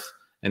Earth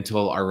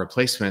until our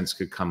replacements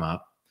could come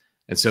up.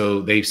 And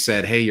so they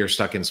said, hey, you're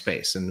stuck in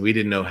space. And we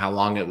didn't know how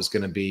long it was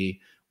going to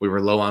be. We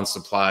were low on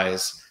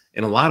supplies.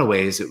 In a lot of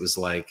ways, it was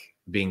like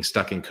being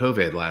stuck in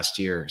COVID last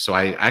year. So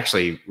I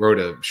actually wrote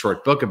a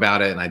short book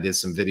about it, and I did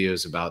some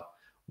videos about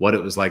what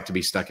it was like to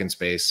be stuck in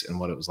space and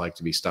what it was like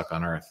to be stuck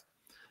on Earth.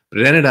 But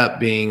it ended up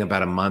being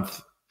about a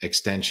month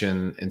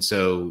extension. And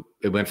so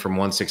it went from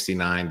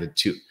 169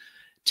 to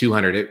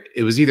 200.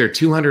 It was either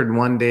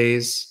 201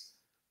 days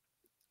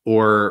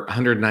or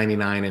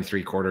 199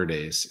 3/4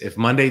 days. If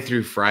Monday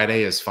through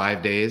Friday is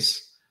 5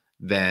 days,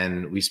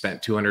 then we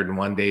spent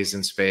 201 days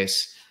in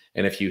space.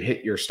 And if you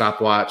hit your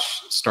stopwatch,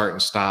 start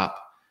and stop,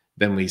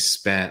 then we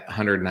spent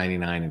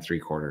 199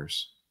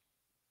 3/4.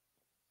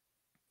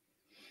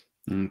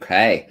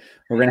 Okay.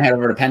 We're going to head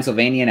over to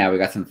Pennsylvania now. We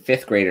got some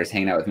 5th graders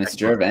hanging out with Miss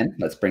Jervin.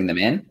 Let's bring them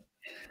in.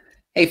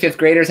 Hey, 5th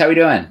graders, how we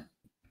doing?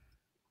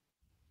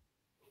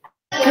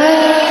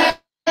 Okay.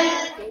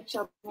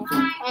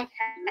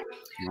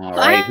 All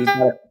right. Who's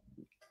got it?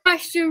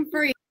 Question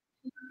for you.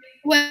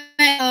 When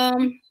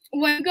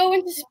you go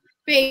into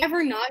space,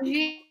 ever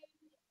nauseate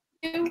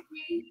you?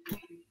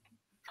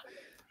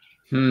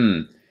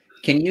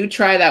 Can you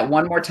try that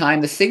one more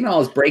time? The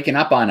signal is breaking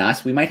up on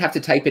us. We might have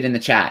to type it in the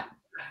chat.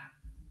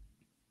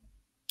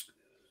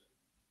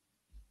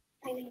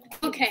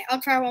 Okay, I'll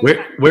try one more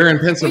time. Where in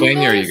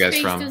Pennsylvania are you guys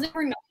space, from? does it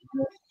ever nauseate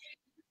you?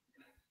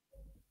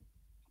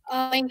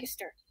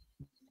 Lancaster.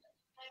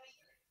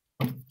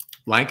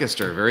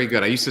 Lancaster, very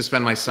good. I used to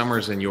spend my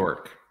summers in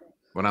York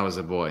when I was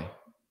a boy.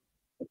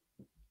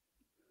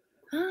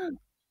 Oh,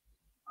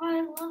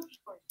 I love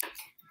sports.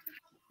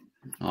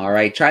 All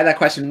right. Try that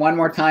question one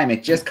more time.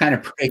 It just kind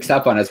of breaks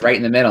up on us right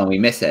in the middle and we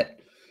miss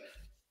it.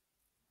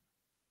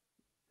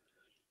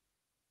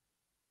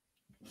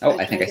 Oh,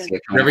 I think I see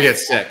it. Never get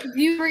sick.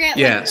 You forget.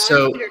 Yeah,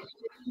 so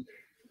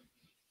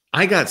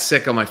I got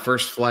sick on my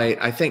first flight.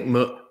 I think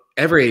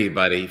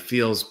everybody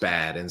feels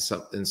bad in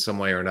some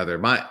way or another.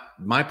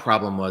 My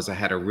problem was I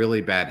had a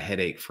really bad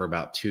headache for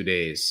about 2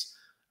 days.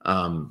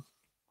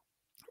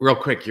 Real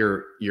quick,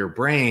 your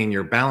brain,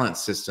 your balance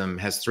system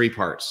has 3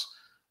 parts.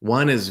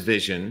 One is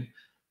vision.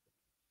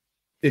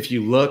 If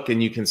you look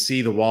and you can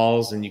see the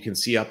walls and you can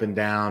see up and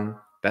down,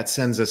 that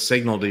sends a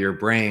signal to your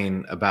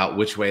brain about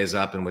which way is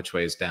up and which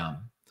way is down.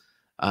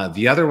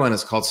 The other one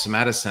is called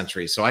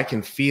somatosensory. So I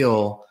can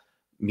feel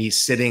me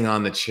sitting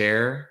on the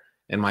chair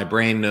and my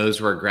brain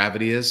knows where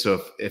gravity is.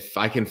 So if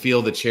I can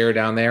feel the chair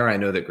down there, I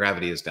know that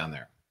gravity is down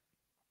there.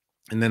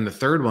 And then the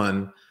third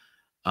one,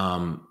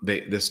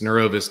 this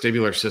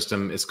neurovestibular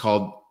system is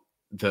called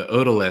the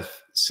otolith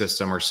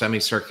system or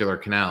semicircular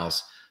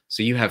canals.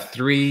 So you have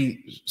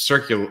 3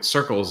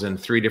 circles in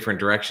 3 different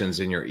directions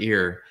in your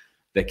ear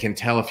that can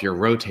tell if you're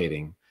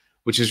rotating,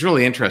 which is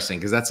really interesting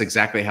because that's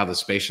exactly how the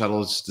space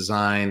shuttle is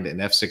designed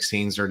and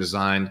F-16s are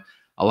designed.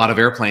 A lot of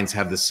airplanes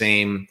have the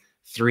same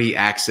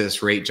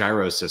 3-axis rate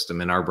gyro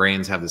system, and our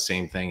brains have the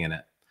same thing in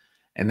it.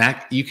 And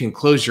that you can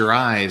close your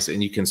eyes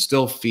and you can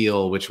still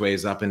feel which way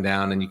is up and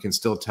down, and you can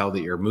still tell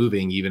that you're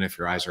moving even if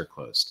your eyes are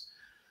closed.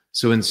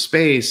 So in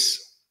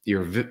space,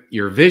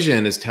 your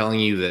vision is telling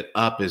you that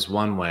up is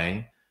one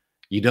way.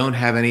 You don't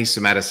have any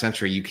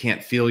somatosensory. You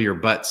can't feel your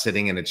butt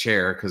sitting in a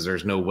chair because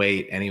there's no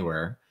weight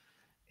anywhere.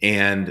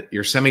 And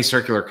your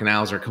semicircular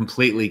canals are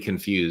completely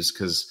confused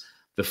because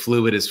the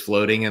fluid is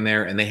floating in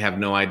there and they have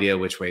no idea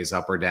which way is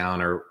up or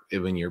down or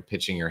when you're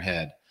pitching your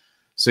head.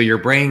 So your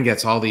brain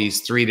gets all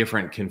these 3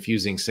 different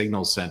confusing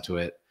signals sent to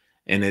it,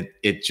 and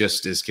it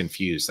just is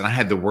confused. And I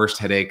had the worst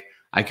headache.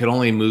 I could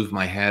only move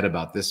my head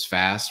about this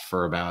fast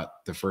for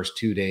about the first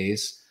 2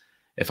 days.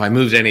 If I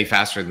moved any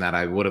faster than that,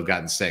 I would have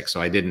gotten sick.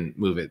 So I didn't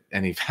move it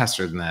any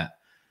faster than that.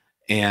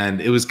 And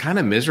it was kind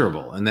of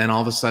miserable. And then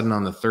all of a sudden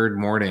on the 3rd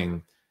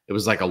morning, it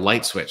was like a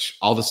light switch.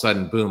 All of a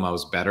sudden, boom, I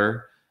was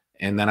better.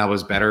 And then I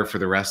was better for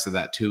the rest of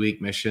that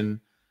 2-week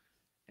mission.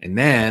 And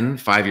then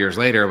 5 years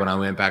later, when I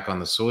went back on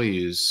the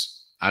Soyuz,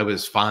 I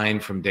was fine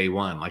from day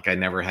 1. Like I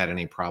never had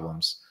any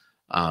problems.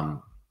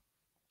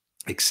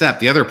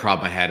 Except the other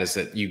problem I had is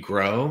that you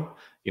grow.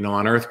 You know,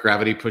 on Earth,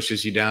 gravity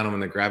pushes you down. And when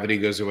the gravity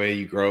goes away,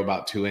 you grow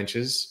about 2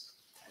 inches.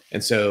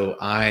 And so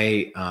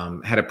I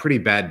had a pretty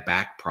bad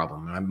back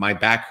problem. My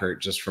back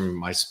hurt just from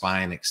my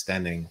spine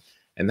extending.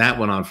 And that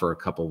went on for a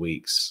couple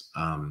weeks.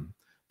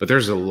 But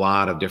there's a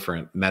lot of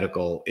different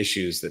medical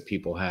issues that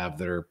people have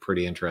that are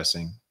pretty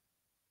interesting.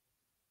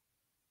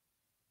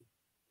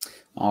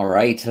 All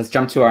right, let's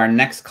jump to our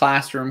next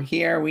classroom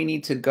here. We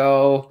need to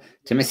go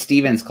to Miss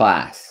Stevens'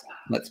 class.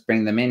 Let's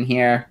bring them in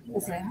here.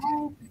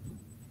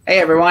 Hey,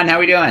 everyone, how are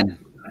we doing?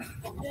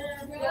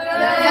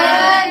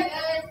 Good.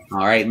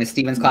 All right, Miss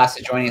Stevens' class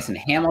is joining us in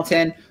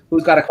Hamilton.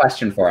 Who's got a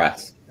question for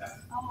us?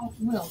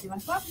 Will, do you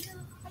want to talk?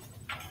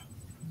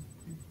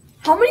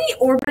 How many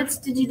orbits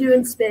did you do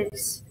in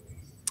space?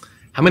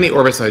 How many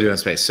orbits do I do in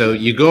space? So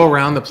you go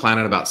around the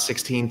planet about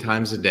 16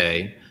 times a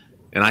day,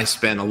 and I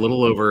spent a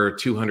little over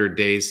 200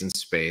 days in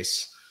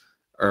space.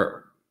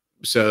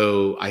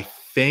 So I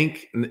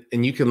think,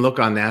 and you can look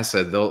on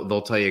NASA,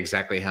 they'll tell you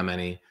exactly how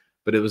many,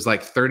 but it was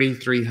like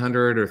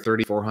 3,300 or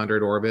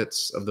 3,400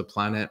 orbits of the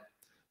planet.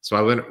 So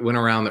I went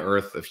around the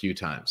Earth a few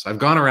times. I've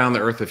gone around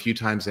the Earth a few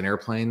times in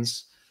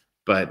airplanes,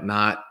 but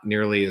not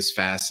nearly as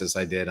fast as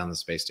I did on the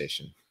space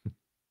station.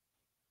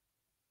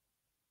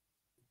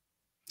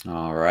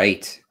 All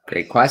right,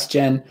 great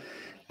question.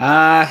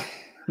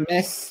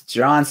 Miss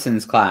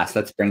Johnson's class,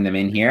 let's bring them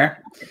in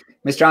here.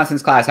 Miss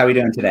Johnson's class, how are we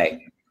doing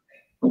today?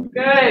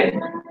 Good.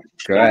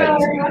 Good.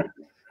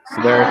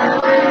 So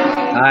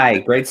hi,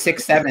 grade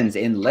 6, 7s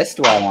in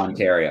Listowel,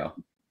 Ontario.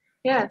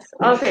 Yes.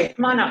 Okay,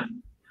 come on up.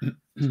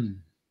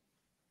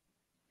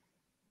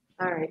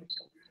 All right.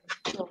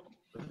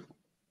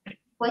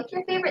 What's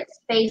your favorite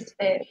space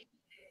food?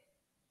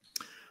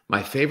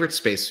 My favorite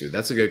space food,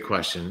 that's a good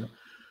question.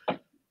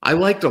 I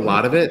liked a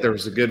lot of it. There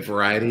was a good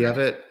variety of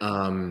it.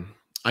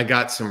 I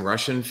got some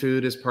Russian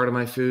food as part of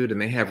my food, and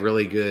they have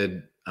really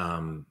good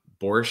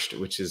borscht,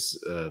 which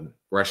is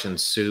Russian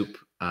soup.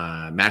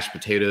 Mashed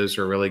potatoes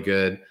are really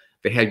good.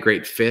 They had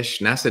great fish.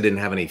 NASA didn't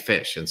have any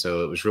fish, and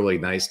so it was really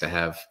nice to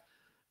have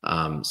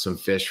some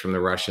fish from the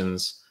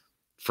Russians.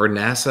 For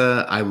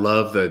NASA, I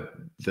love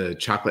the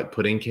chocolate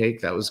pudding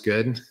cake. That was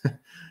good.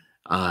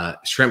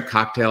 Shrimp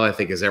cocktail, I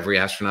think, is every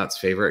astronaut's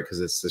favorite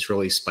because it's this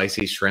really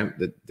spicy shrimp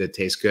that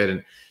tastes good.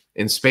 And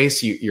in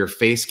space, your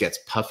face gets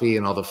puffy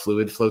and all the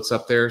fluid floats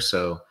up there.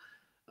 So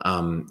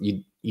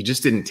you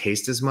just didn't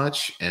taste as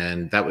much,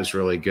 and that was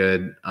really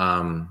good.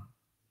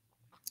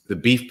 The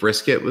beef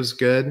brisket was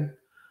good.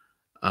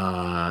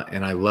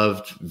 And I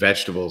loved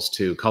vegetables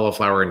too,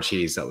 cauliflower and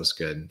cheese. That was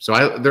good. So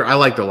I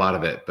liked a lot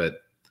of it,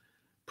 but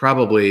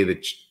probably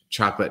the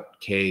chocolate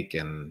cake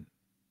and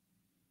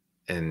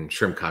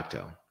shrimp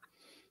cocktail.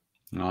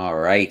 All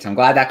right. I'm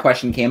glad that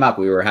question came up.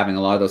 We were having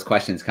a lot of those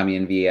questions coming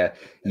in via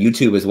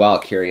YouTube as well,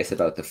 curious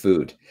about the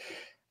food.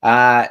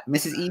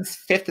 Mrs. Eads,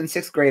 5th and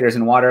 6th graders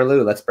in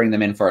Waterloo. Let's bring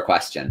them in for a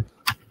question.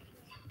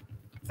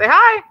 Say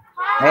hi.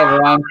 Hey,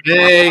 everyone.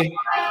 Hey.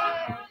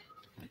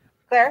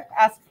 Claire,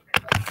 ask.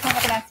 Come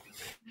up and ask.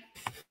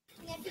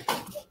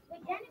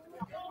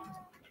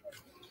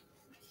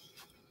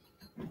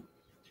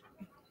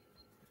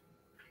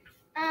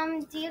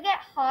 Do you get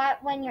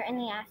hot when you're in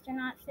the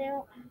astronaut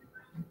suit?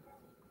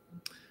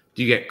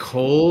 Do you get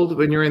cold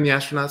when you're in the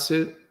astronaut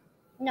suit?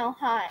 No,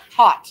 hot.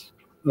 Hot.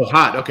 Oh,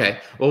 hot. Okay.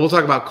 Well, we'll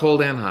talk about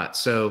cold and hot.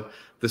 So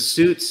the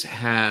suits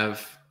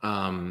have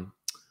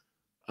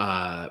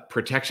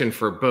protection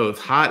for both.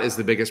 Hot is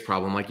the biggest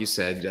problem, like you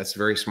said. That's a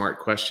very smart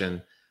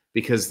question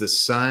because the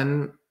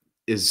sun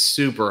is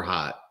super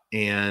hot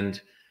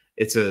and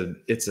it's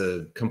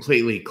a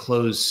completely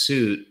closed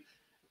suit.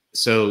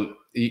 So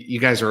you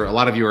guys a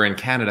lot of you are in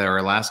Canada or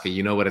Alaska.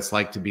 You know what it's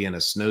like to be in a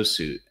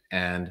snowsuit,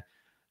 and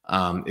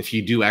if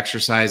you do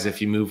exercise,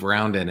 if you move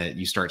around in it,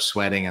 you start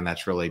sweating, and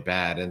that's really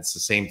bad. And it's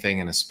the same thing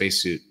in a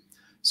spacesuit.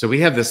 So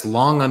we have this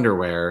long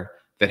underwear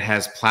that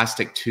has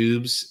plastic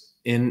tubes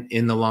in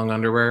the long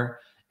underwear,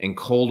 and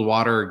cold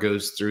water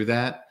goes through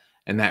that,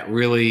 and that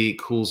really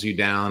cools you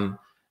down.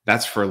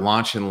 That's for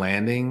launch and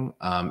landing.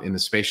 In the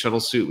space shuttle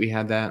suit, we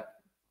had that.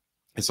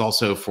 It's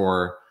also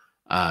for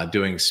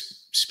doing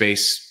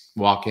space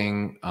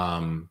walking.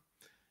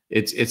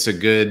 It's a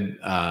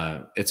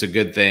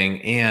good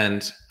thing.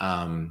 And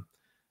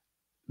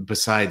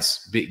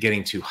besides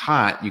getting too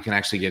hot, you can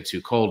actually get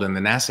too cold. And the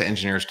NASA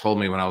engineers told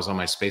me when I was on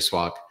my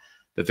spacewalk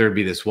that there'd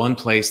be this one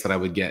place that I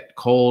would get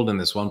cold and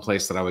this one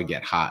place that I would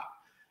get hot.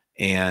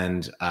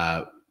 And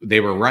they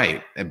were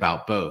right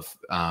about both.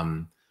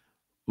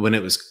 When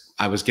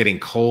I was getting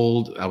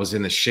cold, I was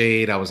in the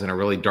shade, I was in a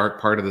really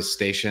dark part of the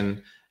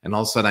station, and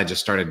all of a sudden I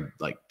just started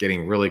like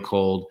getting really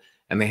cold.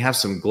 And they have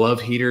some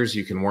glove heaters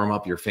you can warm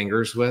up your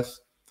fingers with.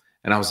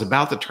 And I was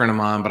about to turn them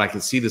on, but I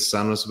could see the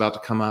sun was about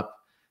to come up.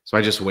 So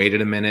I just waited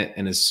a minute.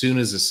 And as soon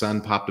as the sun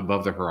popped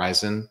above the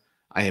horizon,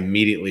 I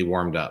immediately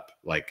warmed up,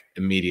 like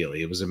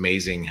immediately. It was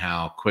amazing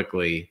how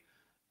quickly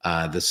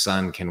the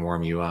sun can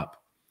warm you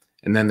up.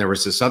 And then there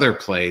was this other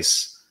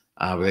place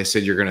where they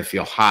said you're going to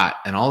feel hot.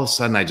 And all of a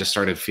sudden I just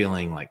started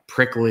feeling like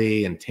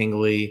prickly and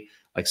tingly,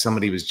 like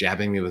somebody was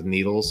jabbing me with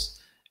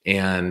needles.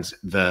 And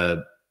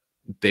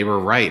they were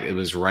right. It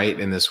was right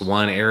in this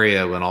one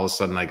area when all of a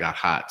sudden I got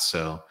hot.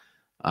 So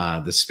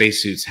the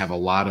spacesuits have a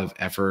lot of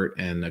effort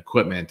and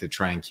equipment to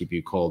try and keep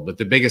you cold. But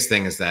the biggest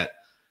thing is that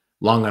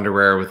long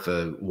underwear with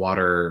the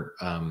water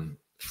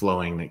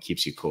flowing that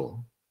keeps you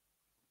cool.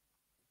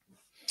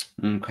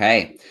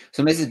 Okay.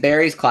 So Mrs.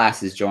 Barry's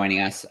class is joining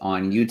us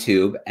on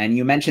YouTube, and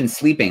you mentioned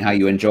sleeping, how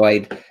you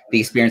enjoyed the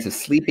experience of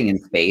sleeping in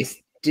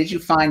space. Did you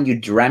find you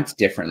dreamt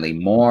differently,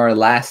 more or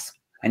less?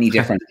 Any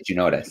difference that you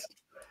noticed?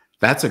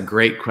 That's a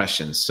great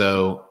question.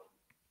 So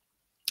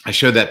I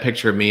showed that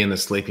picture of me in the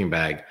sleeping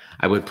bag.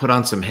 I would put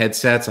on some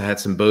headsets. I had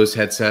some Bose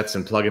headsets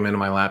and plug them into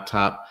my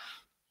laptop.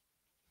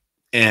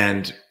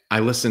 And I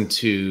listened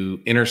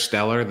to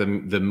Interstellar,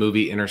 the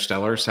movie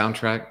Interstellar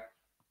soundtrack.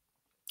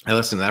 I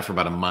listened to that for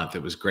about a month.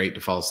 It was great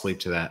to fall asleep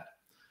to that.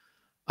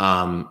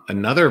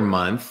 Another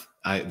month,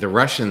 the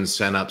Russians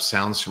sent up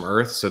sounds from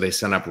Earth. So they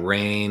sent up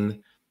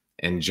rain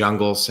and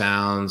jungle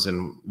sounds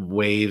and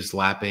waves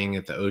lapping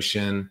at the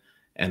ocean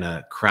and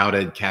a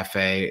crowded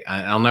cafe.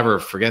 I'll never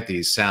forget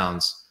these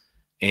sounds.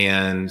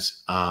 And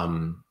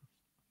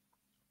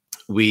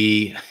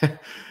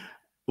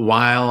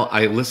while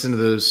I listened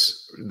to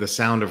the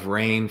sound of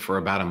rain for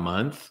about a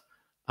month,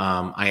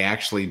 I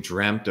actually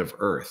dreamt of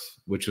Earth,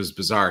 which was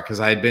bizarre because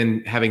I had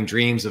been having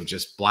dreams of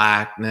just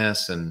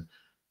blackness and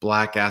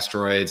black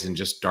asteroids and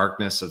just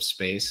darkness of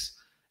space.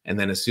 And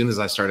then as soon as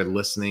I started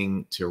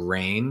listening to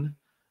rain,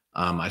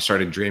 I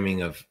started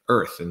dreaming of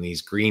Earth and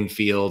these green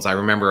fields. I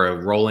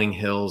remember rolling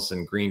hills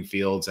and green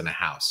fields and a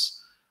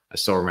house. I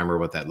still remember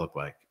what that looked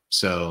like.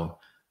 So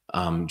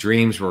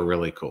dreams were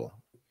really cool.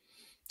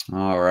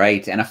 All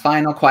right. And a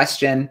final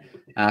question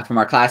from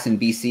our class in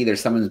BC.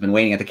 There's someone who's been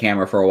waiting at the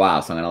camera for a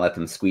while, so I'm going to let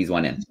them squeeze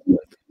one in.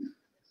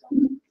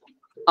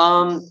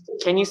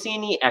 Can you see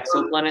any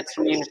exoplanets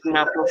from the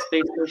International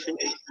Space Station?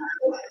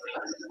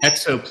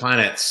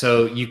 Exoplanets.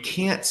 So you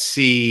can't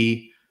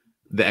see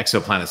the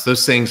exoplanets.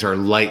 Those things are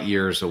light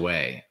years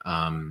away.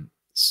 And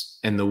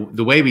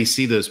the way we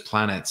see those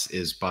planets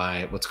is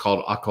by what's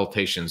called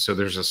occultation. So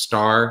there's a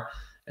star,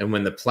 and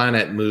when the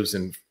planet moves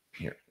in,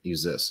 here,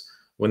 use this.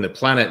 When the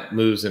planet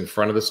moves in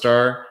front of the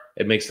star,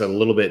 it makes it a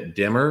little bit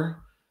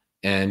dimmer.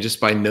 And just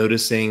by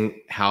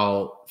noticing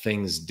how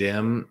things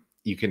dim,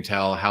 you can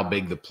tell how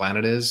big the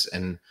planet is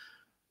and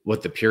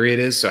what the period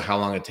is. So how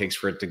long it takes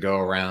for it to go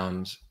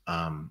around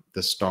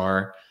the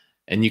star.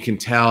 And you can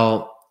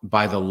tell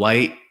by the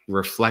light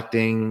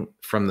reflecting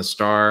from the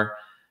star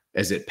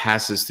as it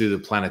passes through the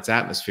planet's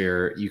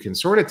atmosphere, you can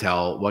sort of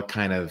tell what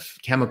kind of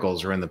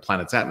chemicals are in the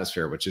planet's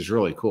atmosphere, which is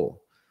really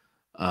cool.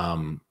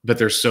 But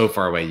they're so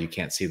far away, you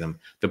can't see them.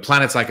 The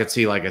planets I could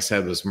see, like I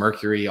said, was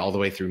Mercury all the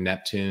way through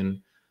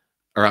Neptune,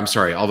 or I'm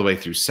sorry, all the way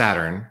through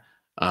Saturn,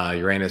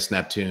 Uranus,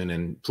 Neptune,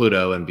 and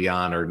Pluto and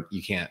beyond, or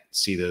you can't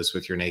see those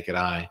with your naked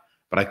eye,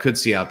 but I could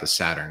see out to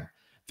Saturn.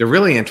 The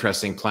really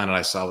interesting planet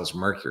I saw was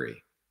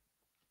Mercury.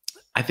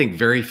 I think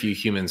very few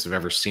humans have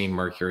ever seen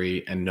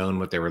Mercury and known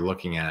what they were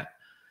looking at.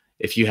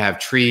 If you have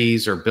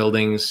trees or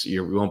buildings,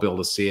 you won't be able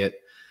to see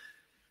it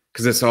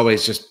because it's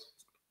always just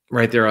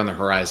right there on the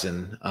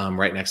horizon,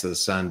 right next to the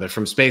sun. But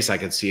from space, I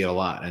could see it a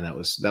lot, and that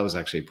was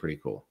actually pretty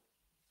cool.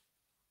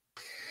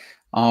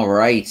 All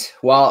right.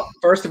 Well,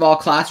 first of all,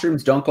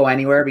 classrooms, don't go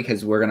anywhere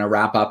because we're going to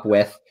wrap up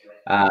with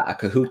a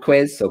Kahoot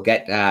quiz. So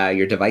get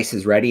your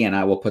devices ready, and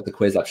I will put the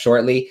quiz up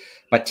shortly.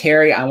 But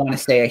Terry, I want to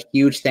say a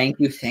huge thank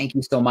you. Thank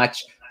you so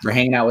much for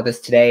hanging out with us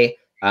today,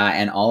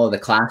 and all of the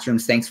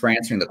classrooms. Thanks for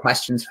answering the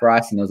questions for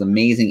us and those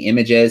amazing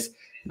images.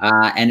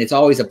 And it's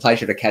always a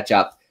pleasure to catch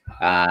up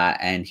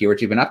and hear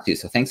what you've been up to.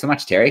 So thanks so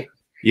much, Terry.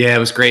 Yeah, it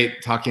was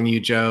great talking to you,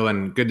 Joe,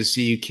 and good to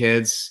see you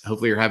kids.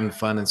 Hopefully you're having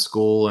fun in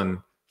school and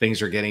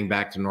things are getting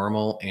back to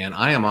normal. And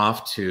I am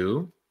off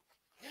to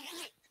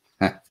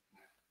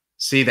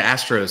see the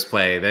Astros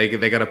play.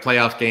 They got a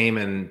playoff game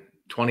in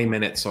 20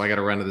 minutes, so I got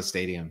to run to the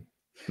stadium.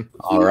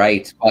 All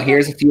right. Well,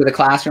 here's a few of the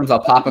classrooms.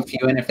 I'll pop a few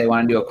in if they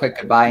want to do a quick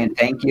goodbye and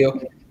thank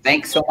you.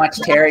 Thanks so much,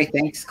 Terry.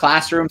 Thanks,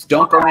 classrooms.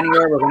 Don't go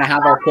anywhere. We're going to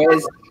have our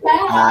quiz,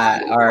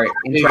 our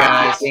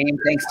interactive game.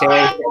 Thanks,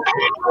 Terry.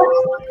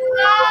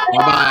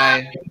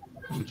 Bye-bye.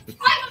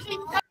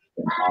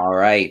 All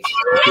right.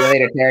 See you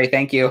later, Terry.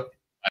 Thank you.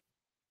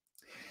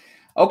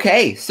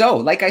 Okay, so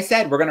like I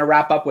said, we're going to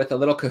wrap up with a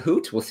little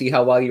Kahoot. We'll see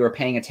how well you were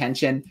paying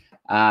attention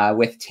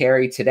with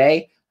Terry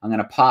today. I'm going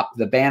to pop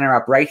the banner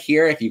up right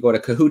here. If you go to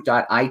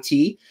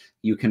kahoot.it,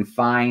 you can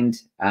find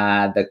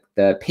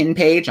the pin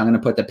page. I'm going to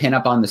put the pin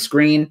up on the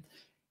screen.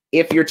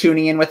 If you're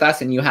tuning in with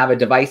us and you have a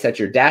device at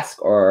your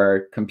desk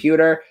or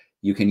computer,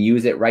 you can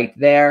use it right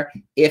there.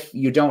 If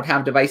you don't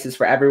have devices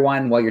for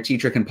everyone, well, your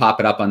teacher can pop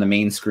it up on the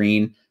main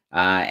screen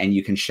and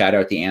you can shout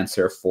out the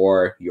answer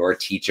for your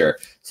teacher.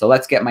 So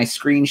let's get my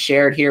screen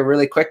shared here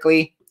really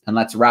quickly and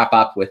let's wrap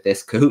up with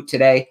this Kahoot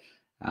today.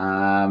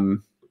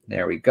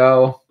 There we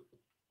go.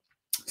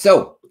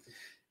 So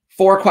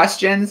 4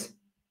 questions.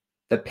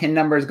 The pin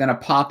number is going to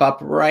pop up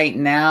right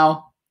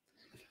now.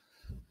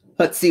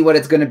 Let's see what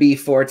it's going to be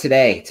for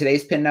today.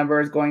 Today's pin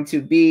number is going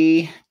to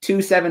be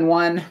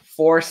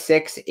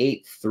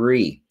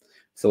 2714683.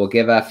 So we'll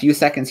give a few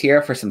seconds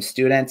here for some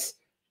students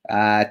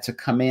to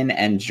come in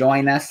and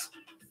join us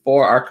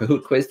for our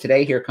Kahoot quiz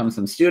today. Here come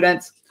some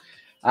students.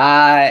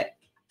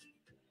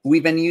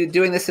 We've been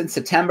doing this since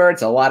September.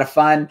 It's a lot of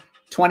fun.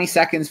 20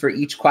 seconds for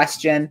each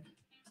question.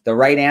 The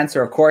right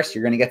answer, of course,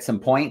 you're going to get some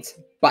points.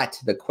 but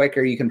the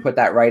quicker you can put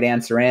that right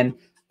answer in,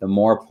 the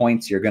more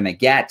points you're going to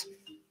get.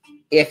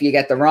 If you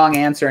get the wrong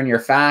answer and you're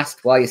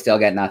fast, well, you still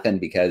get nothing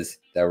because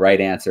the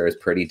right answer is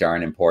pretty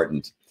darn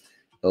important.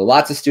 So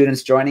lots of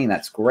students joining.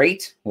 That's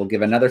great. We'll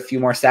give another few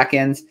more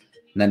seconds,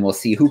 and then we'll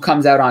see who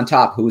comes out on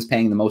top, who's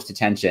paying the most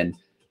attention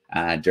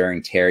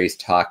during Terry's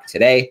talk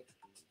today.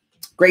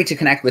 Great to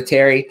connect with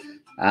Terry.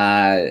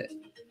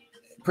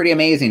 Pretty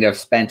amazing to have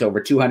spent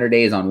over 200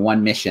 days on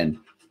one mission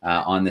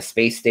on the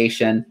space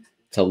station,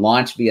 to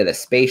launch via the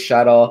space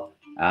shuttle,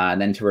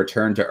 and then to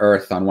return to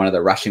Earth on one of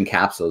the Russian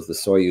capsules, the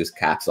Soyuz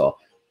capsule.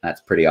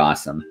 That's pretty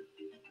awesome.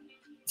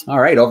 All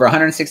right, over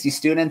 160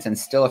 students and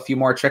still a few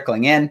more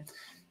trickling in.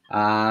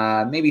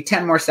 Maybe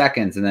 10 more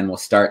seconds and then we'll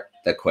start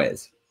the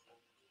quiz.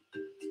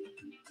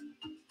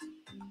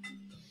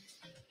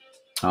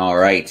 All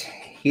right,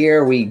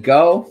 here we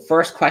go.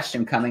 First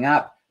question coming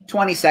up.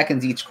 20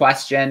 seconds each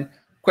question.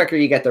 Quicker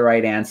you get the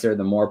right answer,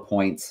 the more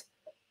points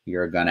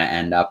you're going to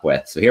end up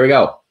with. So here we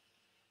go.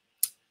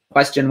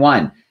 Question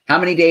 1. How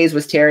many days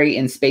was Terry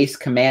in space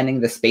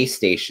commanding the space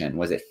station?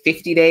 Was it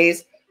 50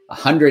 days,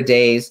 100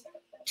 days,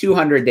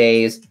 200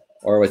 days,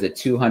 or was it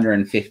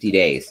 250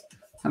 days?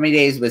 How many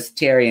days was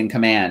Terry in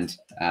command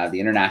of the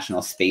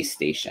International Space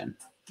Station?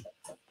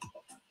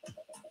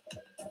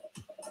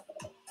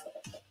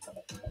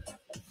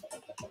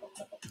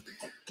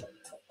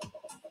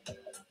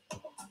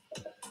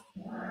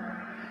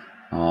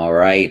 All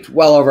right,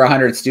 well over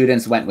 100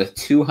 students went with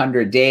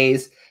 200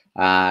 days.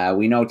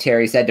 We know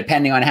Terry said,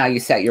 depending on how you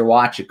set your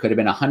watch, it could have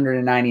been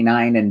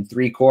 199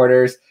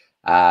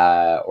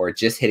 3/4 or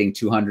just hitting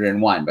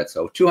 201. But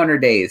so 200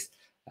 days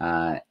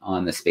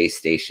on the space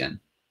station.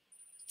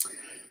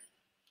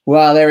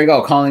 Well, there we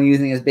go. Colin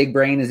using his big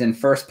brain is in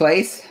first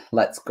place.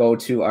 Let's go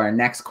to our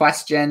next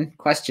question.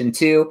 Question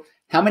 2.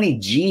 How many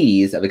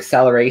G's of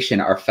acceleration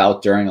are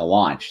felt during a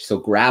launch? So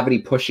gravity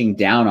pushing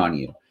down on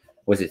you.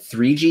 Was it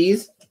 3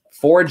 G's,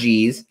 4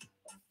 G's,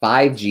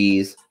 5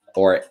 G's,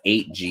 or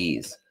 8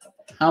 G's?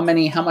 How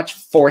much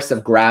force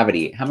of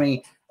gravity, how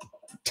many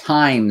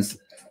times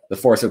the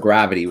force of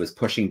gravity was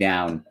pushing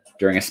down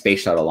during a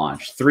space shuttle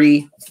launch?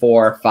 3,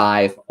 4,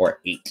 5, or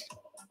 8?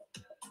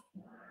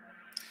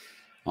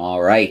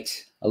 All right.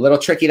 A little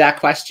tricky, that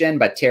question,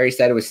 but Terry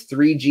said it was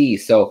 3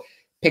 G's. So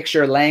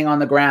picture laying on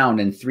the ground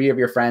and 3 of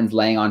your friends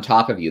laying on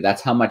top of you.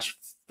 That's how much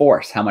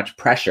force, how much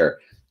pressure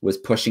was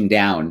pushing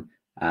down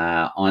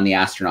on the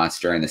astronauts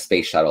during the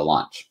space shuttle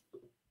launch.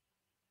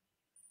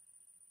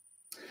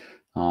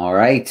 All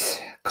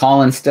right.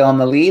 Colin's still in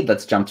the lead.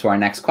 Let's jump to our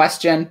next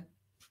question.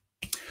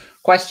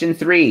 Question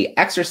 3.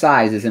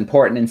 Exercise is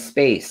important in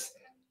space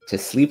to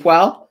sleep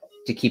well,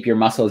 to keep your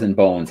muscles and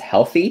bones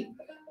healthy,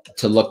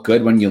 to look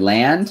good when you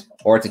land,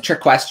 or it's a trick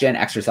question.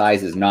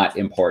 Exercise is not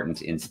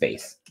important in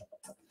space.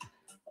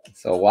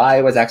 So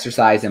why was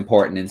exercise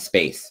important in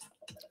space?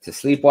 To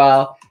sleep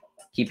well,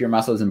 keep your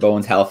muscles and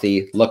bones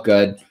healthy, look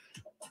good,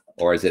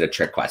 or is it a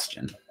trick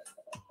question?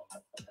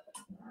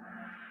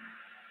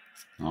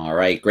 All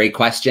right, great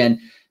question.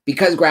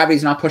 Because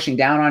gravity's not pushing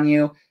down on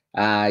you,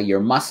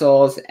 your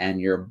muscles and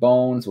your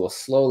bones will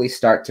slowly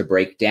start to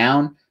break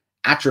down.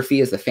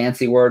 Atrophy is the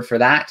fancy word for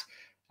that.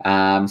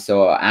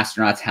 So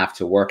astronauts have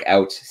to work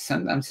out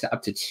sometimes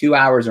up to 2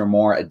 hours or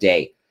more a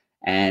day.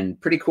 And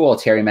pretty cool,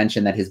 Terry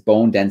mentioned that his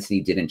bone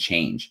density didn't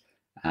change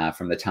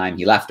from the time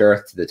he left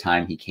Earth to the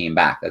time he came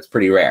back. That's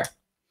pretty rare.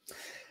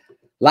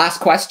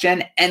 Last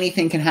question.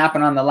 Anything can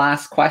happen on the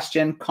last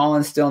question.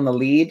 Colin's still in the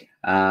lead,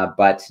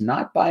 but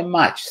not by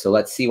much. So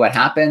let's see what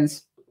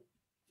happens.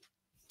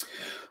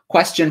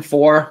 Question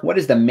 4. What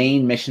is the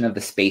main mission of the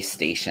space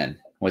station?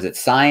 Was it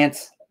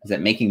science? Is it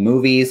making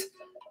movies?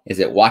 Is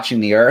it watching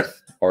the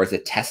Earth? Or is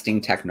it testing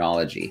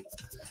technology?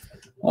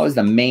 What was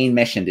the main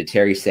mission, did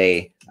Terry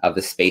say, of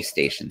the space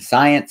station?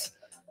 Science,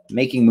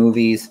 making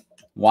movies,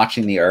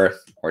 watching the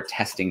Earth, or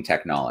testing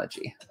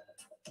technology?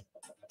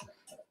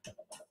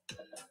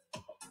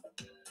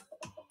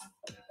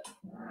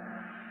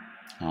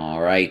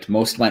 All right,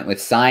 most went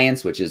with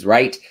science, which is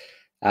right.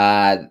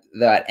 At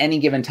any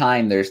given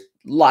time, there's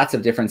lots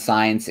of different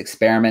science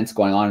experiments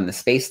going on in the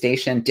space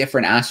station.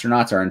 Different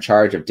astronauts are in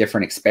charge of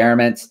different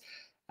experiments,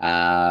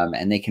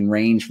 and they can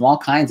range from all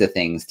kinds of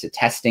things to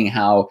testing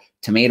how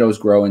tomatoes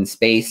grow in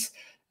space,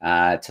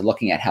 to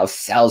looking at how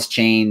cells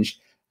change.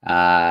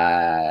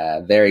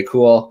 Very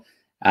cool.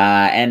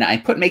 And I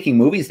put making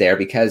movies there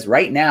because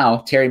right now,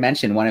 Terry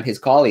mentioned one of his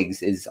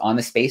colleagues is on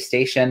the space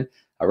station,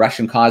 a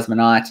Russian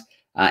cosmonaut,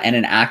 and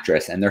an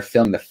actress, and they're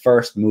filming the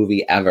first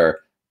movie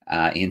ever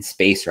in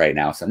space right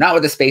now. So not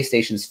what the space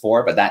station's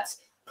for, but that's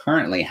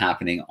currently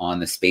happening on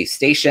the space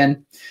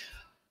station.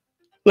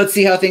 Let's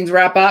see how things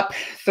wrap up.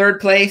 Third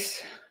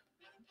place,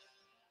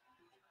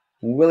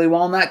 Willie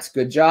Walnuts,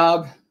 good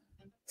job.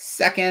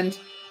 Second,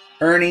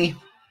 Ernie.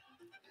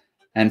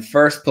 And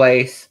first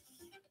place,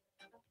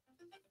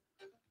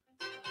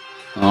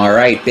 all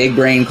right, Big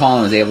Brain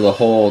Colin was able to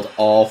hold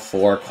all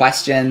 4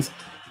 questions.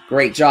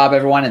 Great job,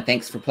 everyone, and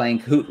thanks for playing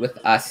Kahoot with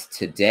us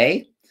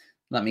today.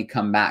 Let me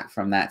come back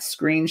from that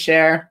screen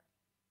share.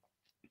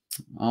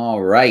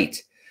 All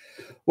right.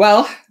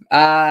 Well,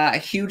 A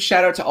huge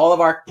shout out to all of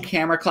our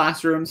camera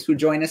classrooms who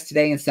joined us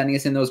today and sending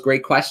us in those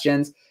great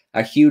questions.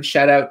 A huge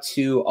shout out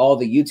to all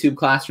the YouTube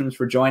classrooms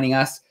for joining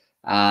us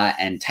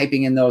and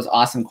typing in those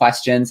awesome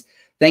questions.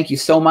 Thank you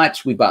so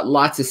much. We've got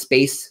lots of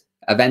space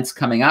events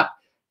coming up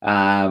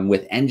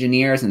with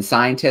engineers and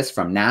scientists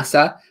from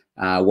NASA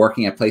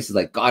working at places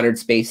like Goddard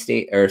Space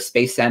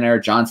Center,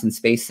 Johnson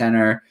Space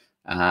Center,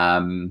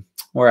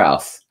 where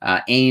else?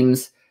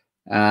 Ames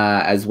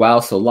as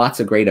well. So lots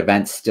of great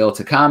events still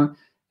to come.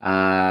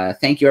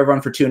 Thank you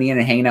everyone for tuning in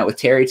and hanging out with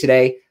Terry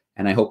today.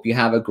 And I hope you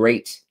have a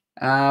great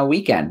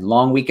weekend,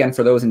 long weekend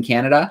for those in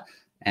Canada,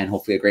 and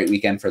hopefully a great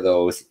weekend for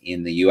those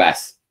in the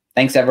US.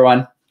 Thanks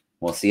everyone.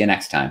 We'll see you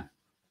next time.